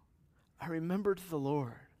you. I remembered the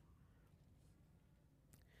Lord.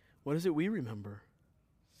 What is it we remember?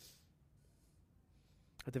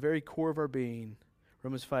 At the very core of our being,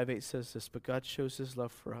 Romans 5:8 says this, but God shows his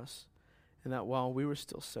love for us, and that while we were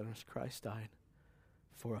still sinners, Christ died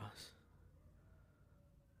for us.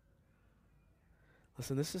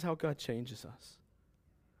 Listen, this is how God changes us.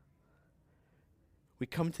 We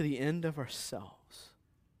come to the end of ourselves.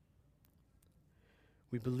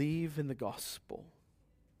 We believe in the gospel.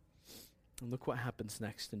 And look what happens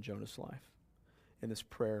next in Jonah's life. In this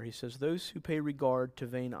prayer, he says, those who pay regard to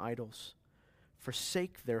vain idols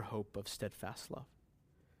forsake their hope of steadfast love.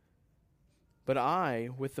 But I,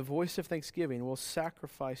 with the voice of thanksgiving, will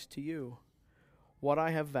sacrifice to you. What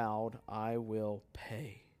I have vowed, I will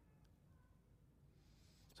pay.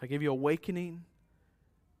 So I give you awakening,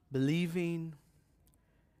 believing,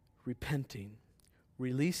 repenting.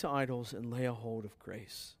 Release idols and lay a hold of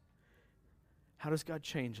grace. How does God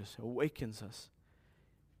change us? Awakens us.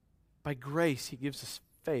 By grace, he gives us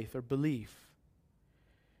faith or belief,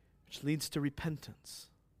 which leads to repentance.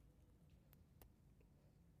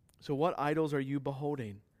 So what idols are you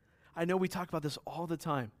beholding? I know we talk about this all the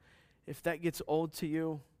time. If that gets old to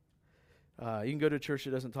you, you can go to a church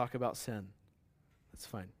that doesn't talk about sin. That's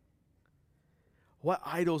fine. What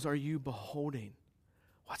idols are you beholding?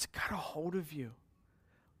 What's got a hold of you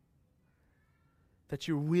that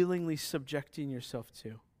you're willingly subjecting yourself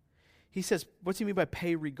to? He says, what's he mean by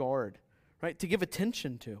pay regard? Right? To give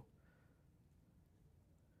attention to.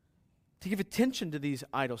 To give attention to these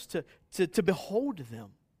idols, to behold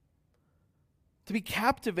them. To be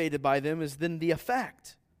captivated by them is then the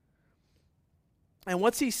effect. And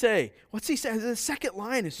what's he say? What's he say? The second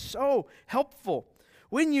line is so helpful.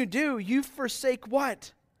 When you do, you forsake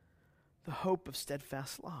what? The hope of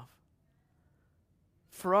steadfast love.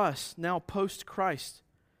 For us, now post-Christ,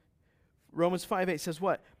 Romans 5:8 says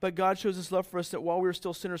what? But God shows his love for us that while we were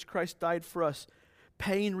still sinners, Christ died for us.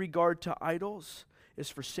 Paying regard to idols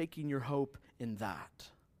is forsaking your hope in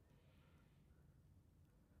that.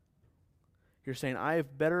 You're saying, I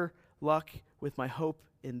have better luck with my hope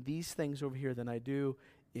in these things over here than I do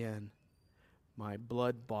in my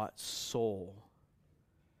blood-bought soul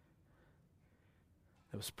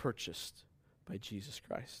that was purchased by Jesus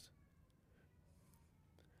Christ.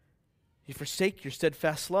 You forsake your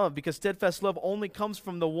steadfast love because steadfast love only comes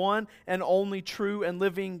from the one and only true and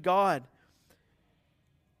living God.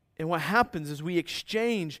 And what happens is we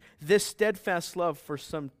exchange this steadfast love for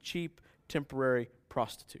some cheap, temporary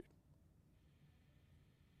prostitute.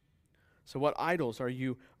 So what idols are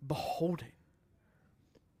you beholding?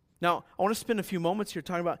 Now, I want to spend a few moments here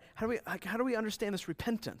talking about how do we understand this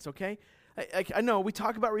repentance, okay? I know we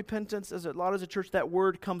talk about repentance as a church. That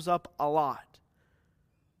word comes up a lot.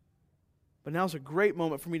 But now's a great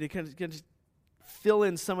moment for me to kind of fill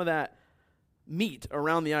in some of that meat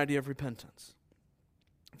around the idea of repentance.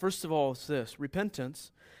 First of all, it's this.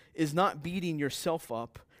 Repentance is not beating yourself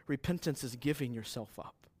up. Repentance is giving yourself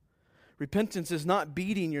up. Repentance is not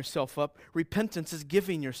beating yourself up. Repentance is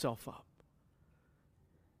giving yourself up.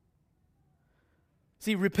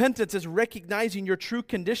 See, repentance is recognizing your true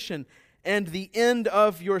condition and the end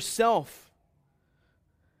of yourself.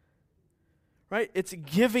 Right? It's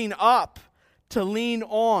giving up to lean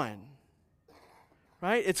on.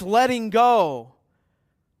 Right? It's letting go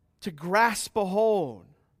to grasp a hold.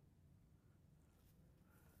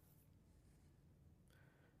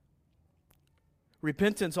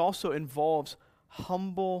 Repentance also involves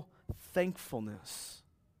humble thankfulness.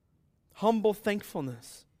 Humble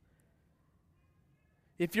thankfulness.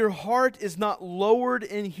 If your heart is not lowered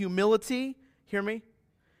in humility, hear me?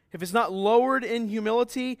 If it's not lowered in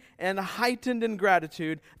humility and heightened in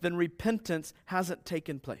gratitude, then repentance hasn't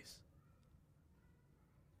taken place.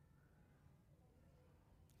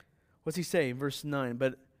 What's he say in verse 9?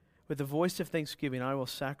 But with the voice of thanksgiving, I will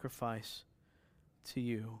sacrifice to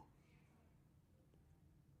you.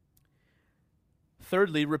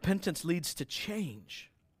 Thirdly, repentance leads to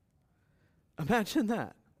change. Imagine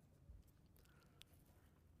that.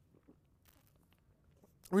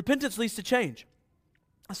 Repentance leads to change.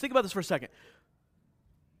 Let's think about this for a second.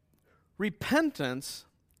 Repentance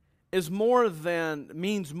means more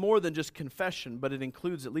than just confession, but it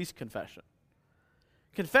includes at least confession.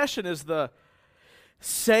 Confession is the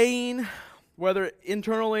saying, whether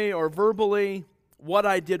internally or verbally, what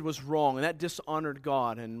I did was wrong, and that dishonored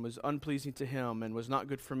God and was unpleasing to Him and was not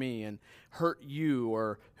good for me and hurt you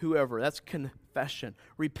or whoever. That's confession.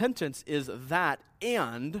 Repentance is that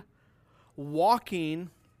and walking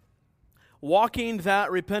that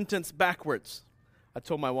repentance backwards. I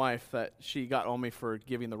told my wife that she got on me for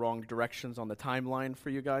giving the wrong directions on the timeline for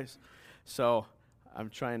you guys. So I'm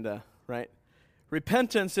trying to, right?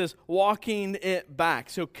 Repentance is walking it back.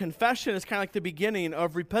 So confession is kind of like the beginning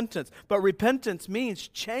of repentance. But repentance means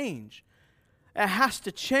change. It has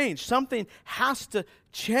to change. Something has to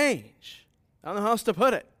change. I don't know how else to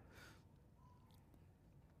put it.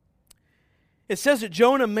 It says that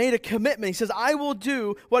Jonah made a commitment. He says, I will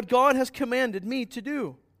do what God has commanded me to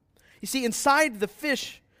do. You see, inside the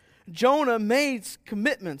fish, Jonah makes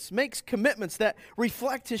commitments that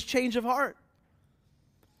reflect his change of heart.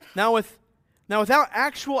 Now, without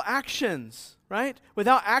actual actions, right?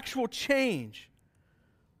 Without actual change,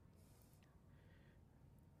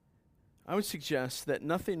 I would suggest that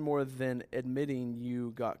nothing more than admitting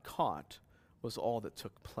you got caught was all that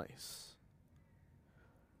took place.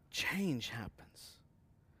 Change happens.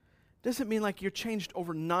 Doesn't mean like you're changed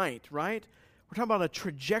overnight, right? We're talking about a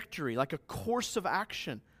trajectory, like a course of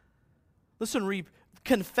action. Listen,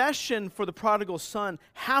 confession for the prodigal son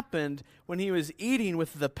happened when he was eating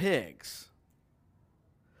with the pigs.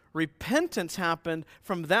 Repentance happened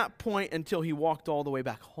from that point until he walked all the way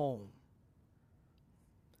back home.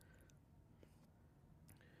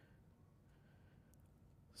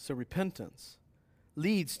 So repentance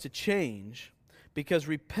leads to change because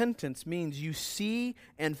repentance means you see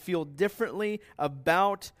and feel differently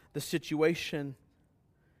about the situation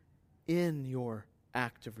in your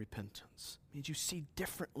act of repentance. It means you see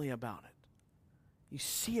differently about it. You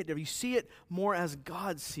see it. You see it more as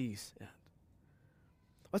God sees it.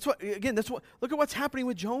 Look at what's happening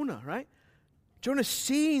with Jonah, right? Jonah's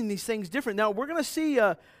seeing these things different. Now, we're going to see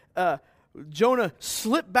Jonah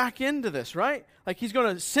slip back into this, right? Like he's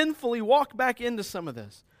going to sinfully walk back into some of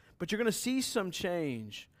this. But you're going to see some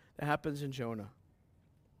change that happens in Jonah.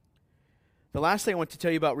 The last thing I want to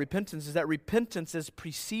tell you about repentance is that repentance is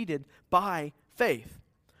preceded by faith.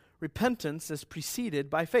 Repentance is preceded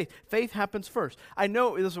by faith. Faith happens first. I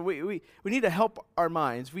know we need to help our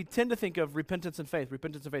minds. We tend to think of repentance and faith,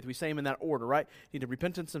 repentance and faith. We say them in that order, right? You need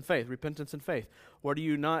repentance and faith, repentance and faith. Or do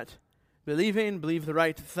you not believe the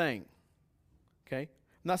right thing? Okay? I'm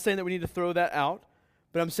not saying that we need to throw that out,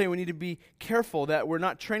 but I'm saying we need to be careful that we're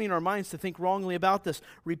not training our minds to think wrongly about this.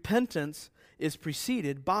 Repentance is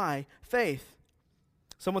preceded by faith.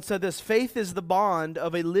 Someone said this, faith is the bond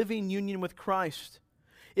of a living union with Christ.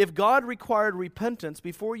 If God required repentance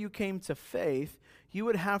before you came to faith, you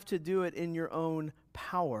would have to do it in your own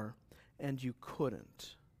power, and you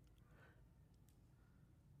couldn't.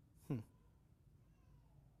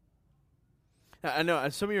 I know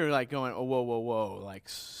some of you are like going, oh, whoa, like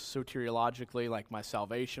soteriologically, like my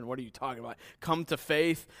salvation, what are you talking about? Come to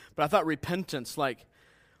faith. But I thought repentance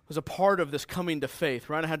was a part of this coming to faith,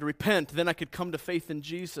 right? I had to repent, then I could come to faith in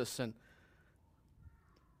Jesus, and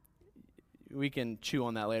we can chew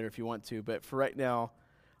on that later if you want to, but for right now,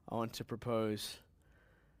 I want to propose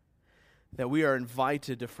that we are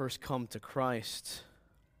invited to first come to Christ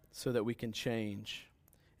so that we can change,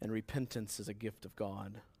 and repentance is a gift of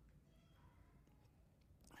God.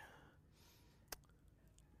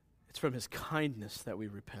 It's from His kindness that we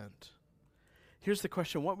repent. Here's the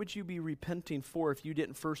question, what would you be repenting for if you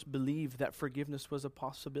didn't first believe that forgiveness was a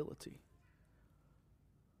possibility?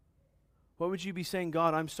 What would you be saying,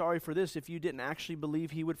 God, I'm sorry for this, if you didn't actually believe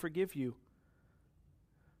He would forgive you?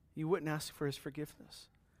 You wouldn't ask for His forgiveness.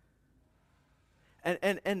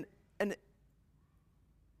 And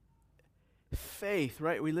faith,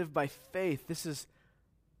 right? We live by faith. This is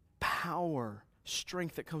power,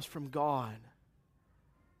 strength that comes from God.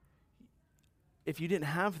 If you didn't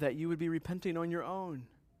have that, you would be repenting on your own.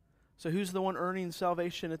 So who's the one earning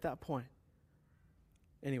salvation at that point?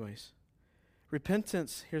 Anyways.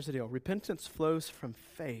 Repentance, here's the deal. Repentance flows from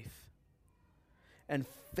faith. And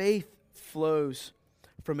faith flows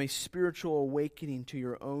from a spiritual awakening to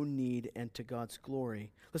your own need and to God's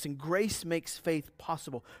glory. Listen, grace makes faith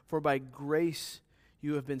possible. For by grace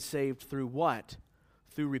you have been saved through what?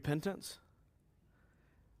 Through repentance?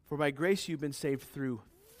 For by grace you've been saved through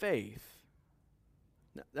faith.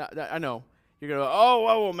 Now, I know. You're going to go,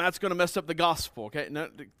 well, Matt's going to mess up the gospel. Okay, no,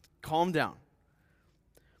 calm down.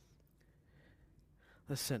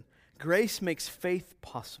 Listen, grace makes faith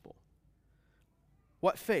possible.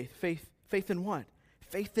 What faith? Faith in what?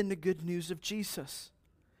 Faith in the good news of Jesus.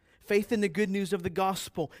 Faith in the good news of the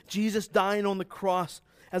gospel. Jesus dying on the cross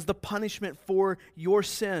as the punishment for your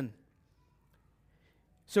sin.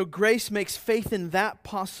 So grace makes faith in that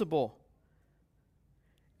possible.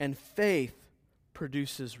 And faith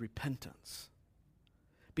produces repentance.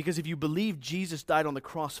 Because if you believe Jesus died on the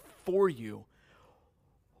cross for you,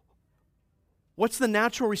 what's the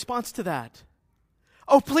natural response to that?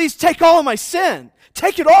 Oh, please take all of my sin.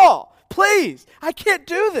 Take it all. Please. I can't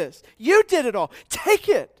do this. You did it all. Take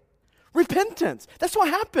it. Repentance. That's what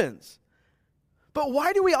happens. But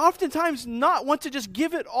why do we oftentimes not want to just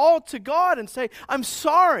give it all to God and say, I'm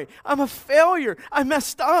sorry. I'm a failure. I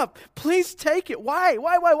messed up. Please take it. Why?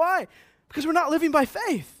 Because we're not living by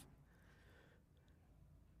faith.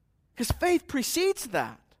 Because faith precedes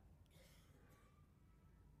that.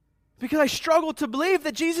 Because I struggle to believe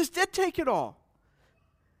that Jesus did take it all.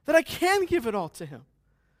 That I can give it all to Him.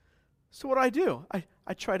 So what do?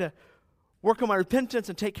 I try to work on my repentance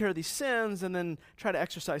and take care of these sins and then try to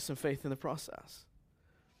exercise some faith in the process.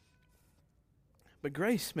 But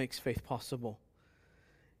grace makes faith possible.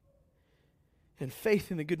 And faith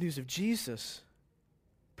in the good news of Jesus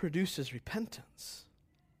produces repentance.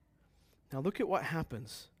 Now look at what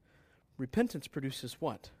happens. Repentance produces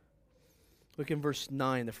what? Look in verse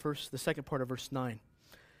 9, the second part of verse 9.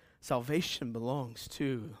 Salvation belongs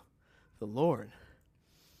to the Lord.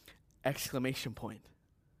 Exclamation point.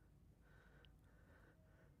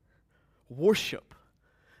 Worship,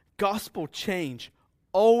 gospel change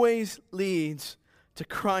always leads to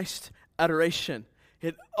Christ adoration.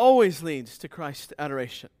 It always leads to Christ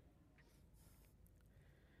adoration.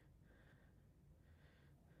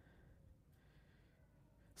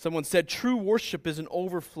 Someone said, true worship is an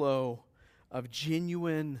overflow of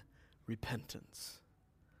genuine repentance.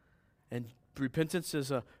 And repentance is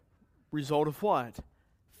a Result of what?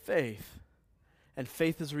 Faith. And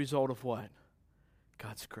faith is a result of what?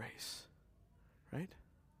 God's grace. Right?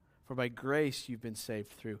 For by grace you've been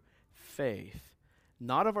saved through faith.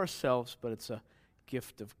 Not of ourselves, but it's a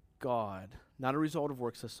gift of God. Not a result of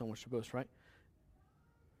works, that's so much to boast, right?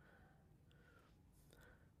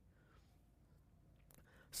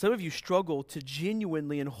 Some of you struggle to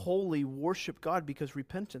genuinely and wholly worship God because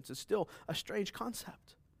repentance is still a strange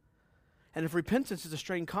concept. And if repentance is a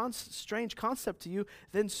strange concept to you,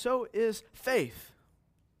 then so is faith.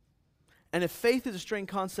 And if faith is a strange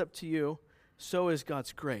concept to you, so is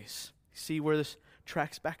God's grace. See where this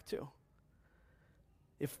tracks back to?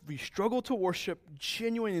 If you struggle to worship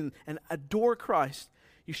genuinely and adore Christ,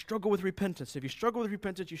 you struggle with repentance. If you struggle with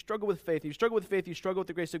repentance, you struggle with faith. If you struggle with faith, you struggle with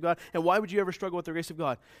the grace of God. And why would you ever struggle with the grace of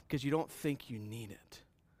God? Because you don't think you need it.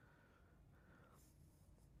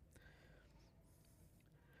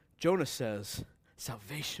 Jonah says,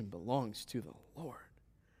 salvation belongs to the Lord.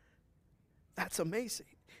 That's amazing.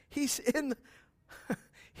 He's in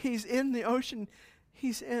the ocean.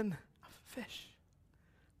 He's in a fish.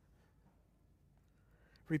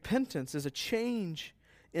 Repentance is a change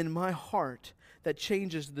in my heart that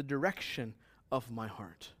changes the direction of my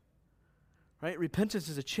heart. Right? Repentance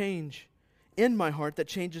is a change in my heart that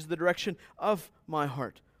changes the direction of my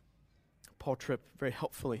heart. Paul Tripp very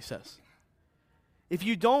helpfully says, if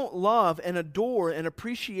you don't love and adore and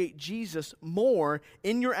appreciate Jesus more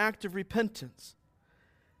in your act of repentance,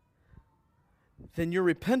 then your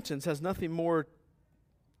repentance has nothing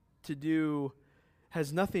to do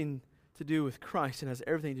with Christ and has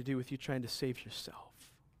everything to do with you trying to save yourself.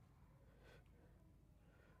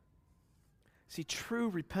 See, true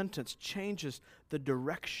repentance changes the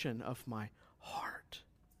direction of my heart.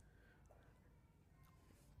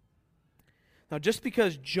 Now, just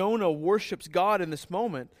because Jonah worships God in this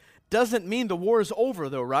moment doesn't mean the war is over,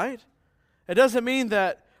 though, right? It doesn't mean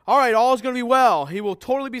that, all right, all is going to be well. He will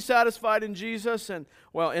totally be satisfied in Jesus and,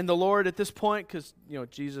 well, in the Lord at this point, because,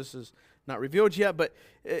 Jesus is not revealed yet, but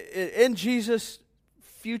in Jesus,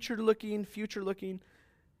 future looking.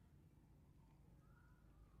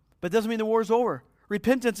 But it doesn't mean the war is over.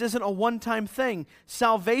 Repentance isn't a one-time thing. Your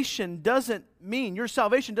salvation doesn't mean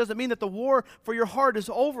that the war for your heart is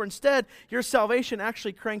over. Instead, your salvation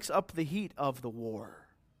actually cranks up the heat of the war.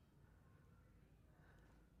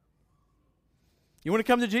 You want to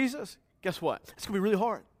come to Jesus? Guess what? It's going to be really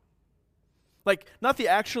hard. Like, not the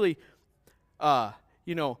actually, where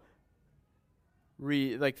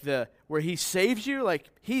he saves you, like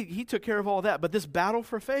he took care of all that. But this battle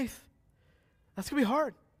for faith, that's going to be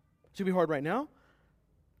hard. It's going to be hard right now.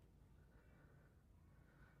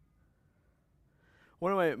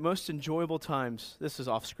 One of my most enjoyable times, this is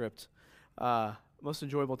off script, most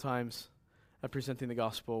enjoyable times of presenting the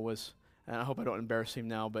gospel was, and I hope I don't embarrass him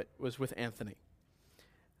now, but was with Anthony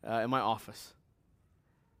in my office.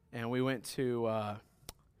 And we went to, I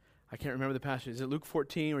can't remember the passage. Is it Luke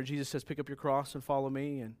 14 where Jesus says, pick up your cross and follow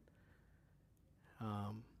me? And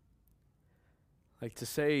to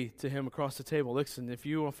say to him across the table, listen, if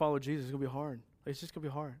you want to follow Jesus, it's going to be hard. It's just going to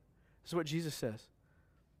be hard. This is what Jesus says.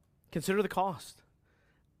 Consider the cost.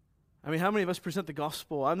 I mean, how many of us present the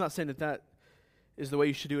gospel? I'm not saying that is the way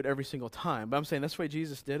you should do it every single time, but I'm saying that's the way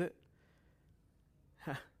Jesus did it.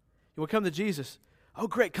 You will come to Jesus. Oh,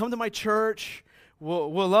 great, come to my church. We'll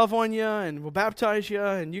love on you, and we'll baptize you,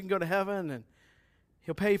 and you can go to heaven, and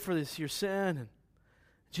he'll pay for your sin. And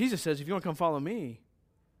Jesus says, if you want to come follow me,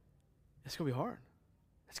 it's going to be hard.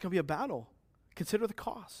 It's going to be a battle. Consider the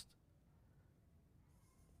cost.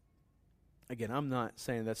 Again, I'm not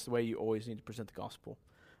saying that's the way you always need to present the gospel.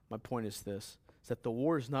 My point is this, is that the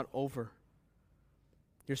war is not over.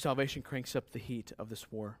 Your salvation cranks up the heat of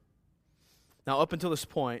this war. Now, up until this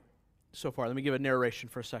point, so far, let me give a narration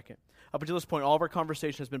for a second. Up until this point, all of our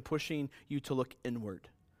conversation has been pushing you to look inward,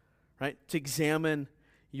 right? To examine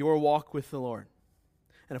your walk with the Lord.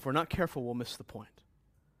 And if we're not careful, we'll miss the point.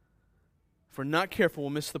 If we're not careful, we'll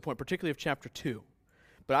miss the point, particularly of chapter 2.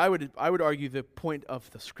 But I would argue the point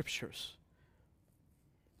of the Scriptures.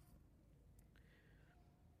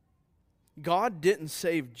 God didn't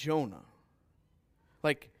save Jonah.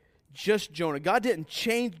 Like, just Jonah. God didn't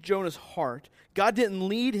change Jonah's heart. God didn't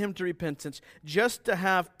lead him to repentance just to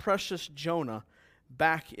have precious Jonah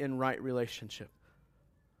back in right relationship.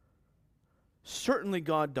 Certainly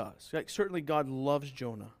God does. Like, certainly God loves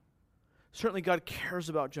Jonah. Certainly God cares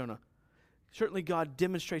about Jonah. Certainly God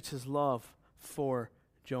demonstrates his love for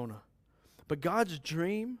Jonah. But God's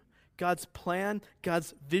dream, God's plan,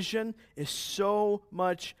 God's vision is so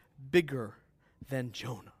much bigger than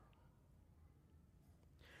Jonah.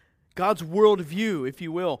 God's worldview, if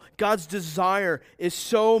you will, God's desire is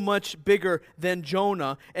so much bigger than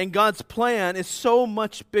Jonah, and God's plan is so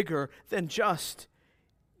much bigger than just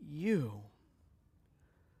you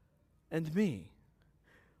and me.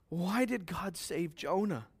 Why did God save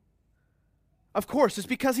Jonah? Of course, it's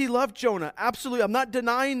because He loved Jonah. Absolutely, I'm not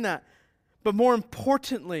denying that. But more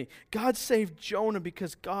importantly, God saved Jonah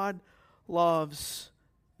because God loves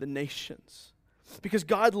the nations. Because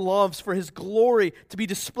God loves for His glory to be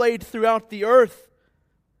displayed throughout the earth.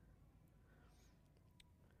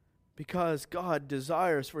 Because God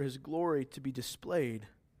desires for His glory to be displayed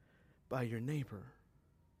by your neighbor.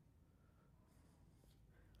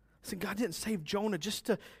 Listen, God didn't save Jonah just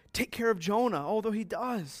to take care of Jonah, although He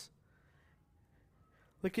does.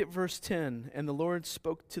 Look at verse 10. And the Lord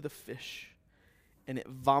spoke to the fish, and it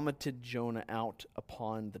vomited Jonah out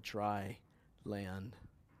upon the dry land.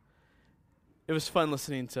 It was fun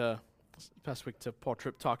listening to past week to Paul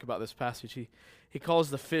Tripp talk about this passage. He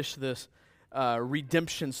calls the fish this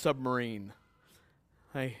redemption submarine.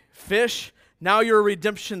 Hey, fish, now you're a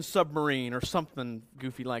redemption submarine, or something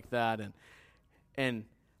goofy like that. And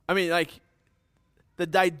I mean, like, the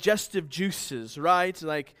digestive juices, right?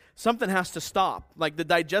 Like, something has to stop. Like, the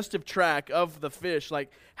digestive tract of the fish,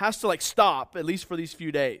 like, has to, like, stop, at least for these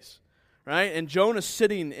few days, right? And Jonah's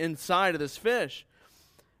sitting inside of this fish,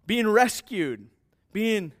 being rescued,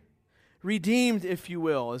 being redeemed, if you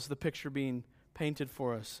will, is the picture being painted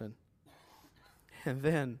for us. And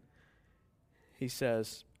then he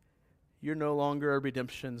says, you're no longer a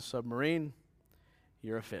redemption submarine,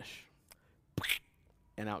 you're a fish.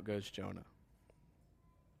 And out goes Jonah.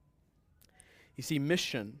 You see,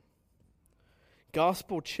 mission,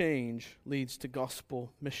 gospel change leads to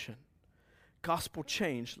gospel mission. Gospel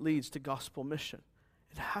change leads to gospel mission.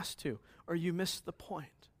 It has to, or you miss the point.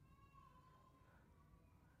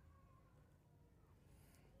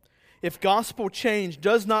 If gospel change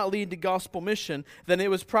does not lead to gospel mission, then it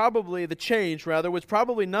was probably, the change rather, was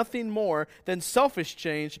probably nothing more than selfish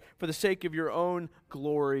change for the sake of your own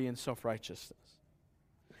glory and self-righteousness.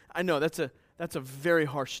 I know that's a very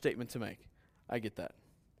harsh statement to make. I get that.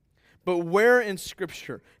 But where in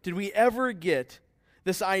Scripture did we ever get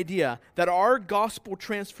this idea that our gospel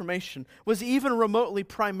transformation was even remotely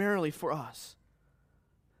primarily for us?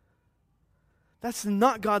 That's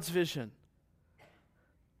not God's vision.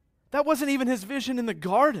 That wasn't even His vision in the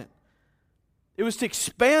garden. It was to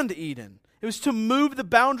expand Eden. It was to move the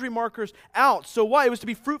boundary markers out. So why? It was to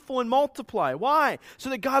be fruitful and multiply. Why? So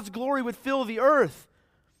that God's glory would fill the earth.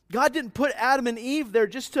 God didn't put Adam and Eve there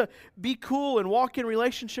just to be cool and walk in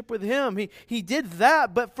relationship with Him. He did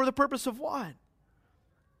that, but for the purpose of what?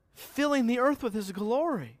 Filling the earth with His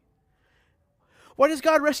glory. Why does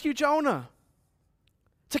God rescue Jonah?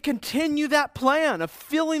 To continue that plan of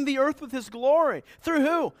filling the earth with His glory. Through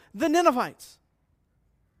who? The Ninevites.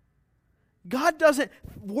 God doesn't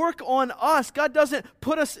work on us. God doesn't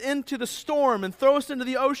put us into the storm and throw us into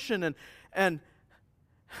the ocean and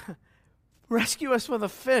rescue us with a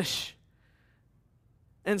fish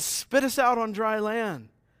and spit us out on dry land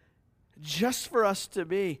just for us to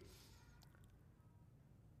be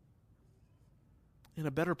in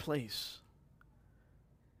a better place.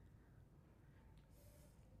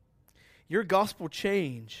 Your gospel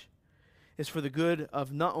change is for the good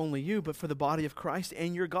of not only you, but for the body of Christ.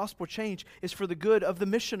 And your gospel change is for the good of the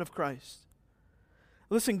mission of Christ.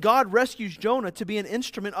 Listen, God rescues Jonah to be an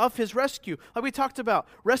instrument of His rescue. Like we talked about,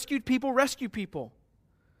 rescued people rescue people.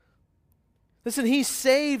 Listen, He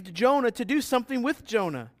saved Jonah to do something with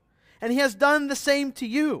Jonah. And He has done the same to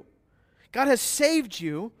you. God has saved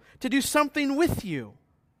you to do something with you.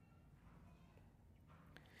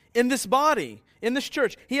 In this body, in this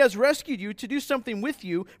church, He has rescued you to do something with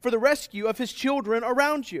you for the rescue of His children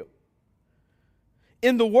around you.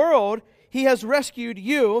 In the world, He has rescued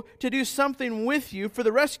you to do something with you for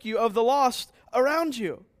the rescue of the lost around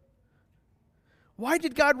you. Why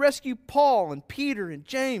did God rescue Paul and Peter and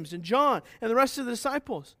James and John and the rest of the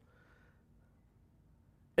disciples?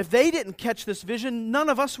 If they didn't catch this vision, none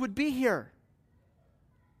of us would be here.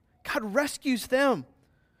 God rescues them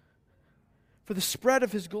for the spread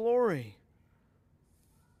of His glory.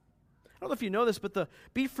 I don't know if you know this, but the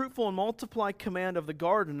be fruitful and multiply command of the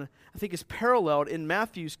garden, I think, is paralleled in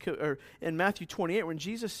Matthew 28 when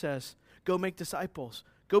Jesus says, go make disciples,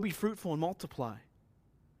 go be fruitful and multiply.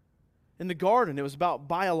 In the garden, it was about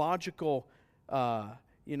biological,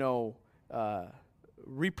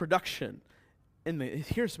 reproduction.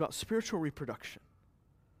 Here it's about spiritual reproduction.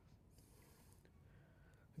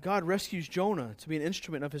 God rescues Jonah to be an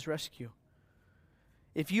instrument of His rescue.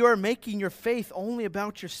 If you are making your faith only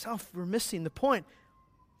about yourself, we're missing the point.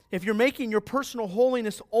 If you're making your personal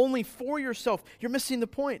holiness only for yourself, you're missing the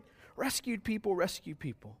point. Rescued people rescue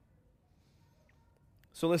people.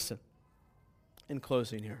 So listen, in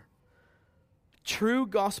closing here. True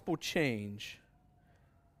gospel change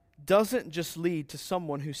doesn't just lead to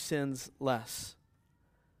someone who sins less.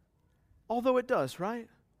 Although it does, right?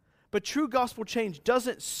 But true gospel change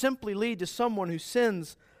doesn't simply lead to someone who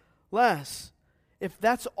sins less. If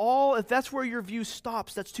that's where your view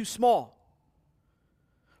stops, that's too small.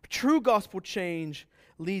 True gospel change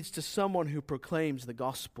leads to someone who proclaims the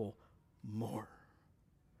gospel more.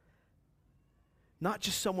 Not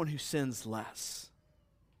just someone who sins less.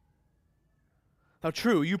 Now,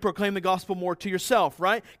 true, you proclaim the gospel more to yourself,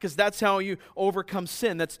 right? Because that's how you overcome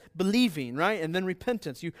sin. That's believing, right? And then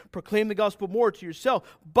repentance. You proclaim the gospel more to yourself.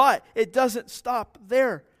 But it doesn't stop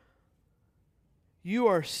there. You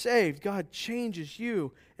are saved. God changes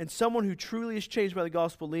you. And someone who truly is changed by the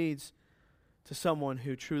gospel leads to someone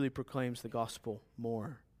who truly proclaims the gospel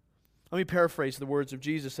more. Let me paraphrase the words of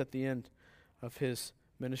Jesus at the end of his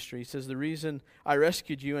ministry. He says, "The reason I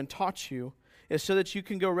rescued you and taught you is so that you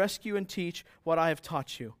can go rescue and teach what I have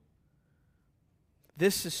taught you."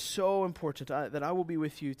 This is so important, that I will be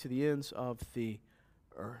with you to the ends of the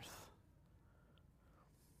earth.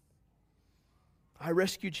 I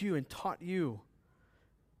rescued you and taught you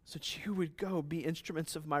so that you would go be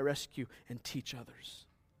instruments of my rescue and teach others.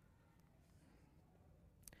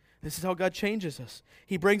 This is how God changes us.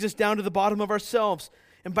 He brings us down to the bottom of ourselves,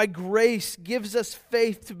 and by grace gives us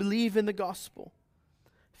faith to believe in the gospel.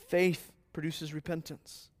 Faith produces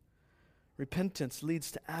repentance. Repentance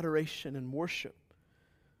leads to adoration and worship.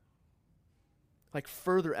 Like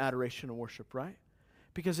further adoration and worship, right?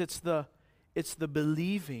 Because it's the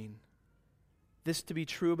believing this to be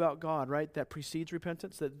true about God, right? That precedes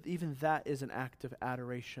repentance, that even that is an act of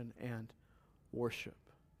adoration and worship.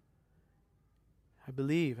 I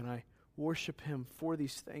believe and I worship Him for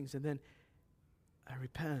these things, and then I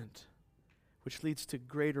repent, which leads to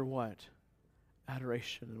greater what?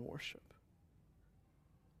 Adoration and worship.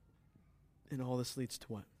 And all this leads to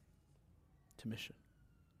what? To mission.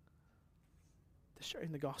 To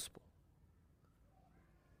sharing the gospel.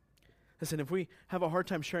 Listen, if we have a hard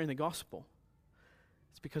time sharing the gospel,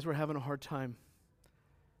 it's because we're having a hard time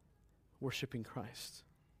worshiping Christ.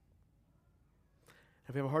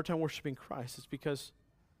 If we have a hard time worshiping Christ, it's because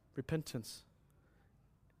repentance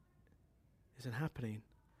isn't happening.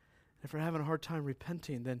 If we're having a hard time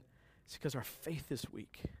repenting, then it's because our faith is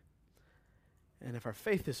weak. And if our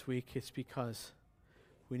faith is weak, it's because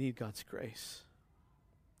we need God's grace.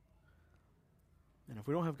 And if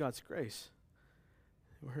we don't have God's grace,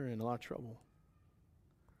 we're in a lot of trouble.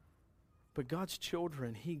 But God's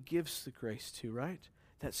children, He gives the grace to, right?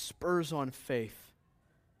 That spurs on faith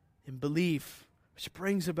and belief, which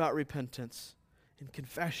brings about repentance and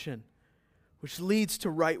confession, which leads to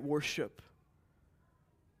right worship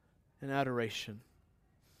and adoration,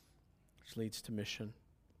 which leads to mission.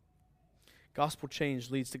 Gospel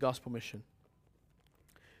change leads to gospel mission.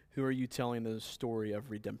 Who are you telling the story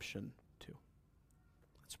of redemption to?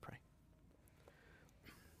 Let's pray.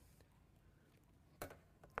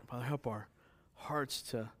 Father, help our hearts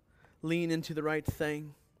to lean into the right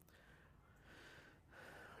thing.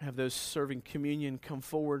 Have those serving communion come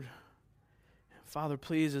forward. Father,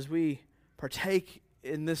 please, as we partake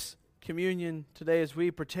in this communion today, as we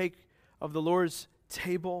partake of the Lord's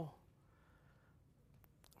table,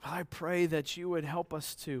 I pray that you would help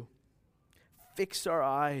us to fix our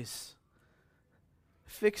eyes.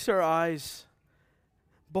 Fix our eyes.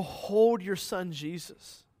 Behold your Son,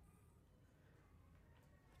 Jesus.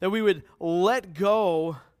 That we would let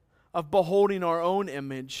go of beholding our own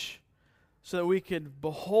image so that we could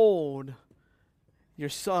behold your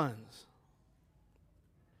Son's.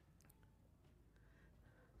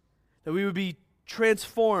 That we would be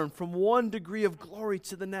transformed from one degree of glory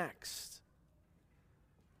to the next.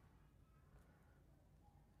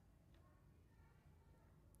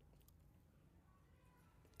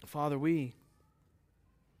 Father, we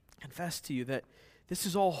confess to you that this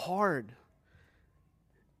is all hard.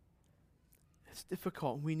 It's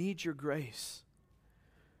difficult. We need your grace.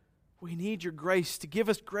 We need your grace to give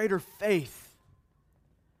us greater faith,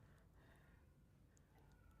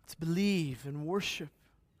 to believe and worship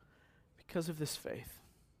because of this faith.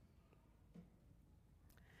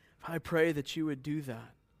 I pray that you would do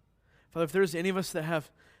that. Father, if there's any of us that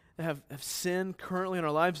have sin currently in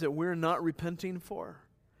our lives that we're not repenting for,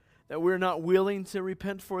 that we're not willing to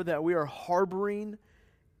repent for, that we are harboring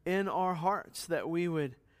in our hearts, that we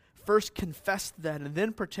would first confess that and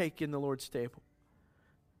then partake in the Lord's table.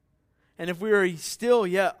 And if we are still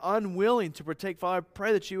yet unwilling to partake, Father, I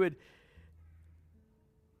pray that you would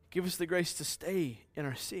Give us the grace to stay in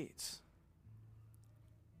our seats.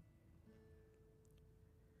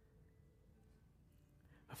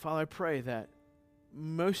 Father, I pray that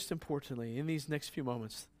most importantly, in these next few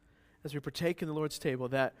moments, as we partake in the Lord's table,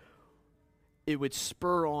 that it would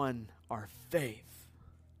spur on our faith,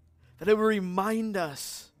 that it would remind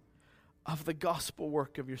us of the gospel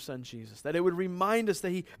work of your Son Jesus, that it would remind us that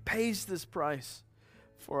he pays this price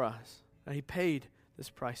for us, that he paid this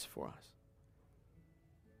price for us.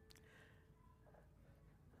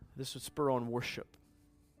 This would spur on worship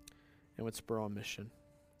and would spur on mission.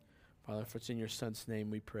 Father, if it's in your Son's name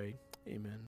we pray, amen.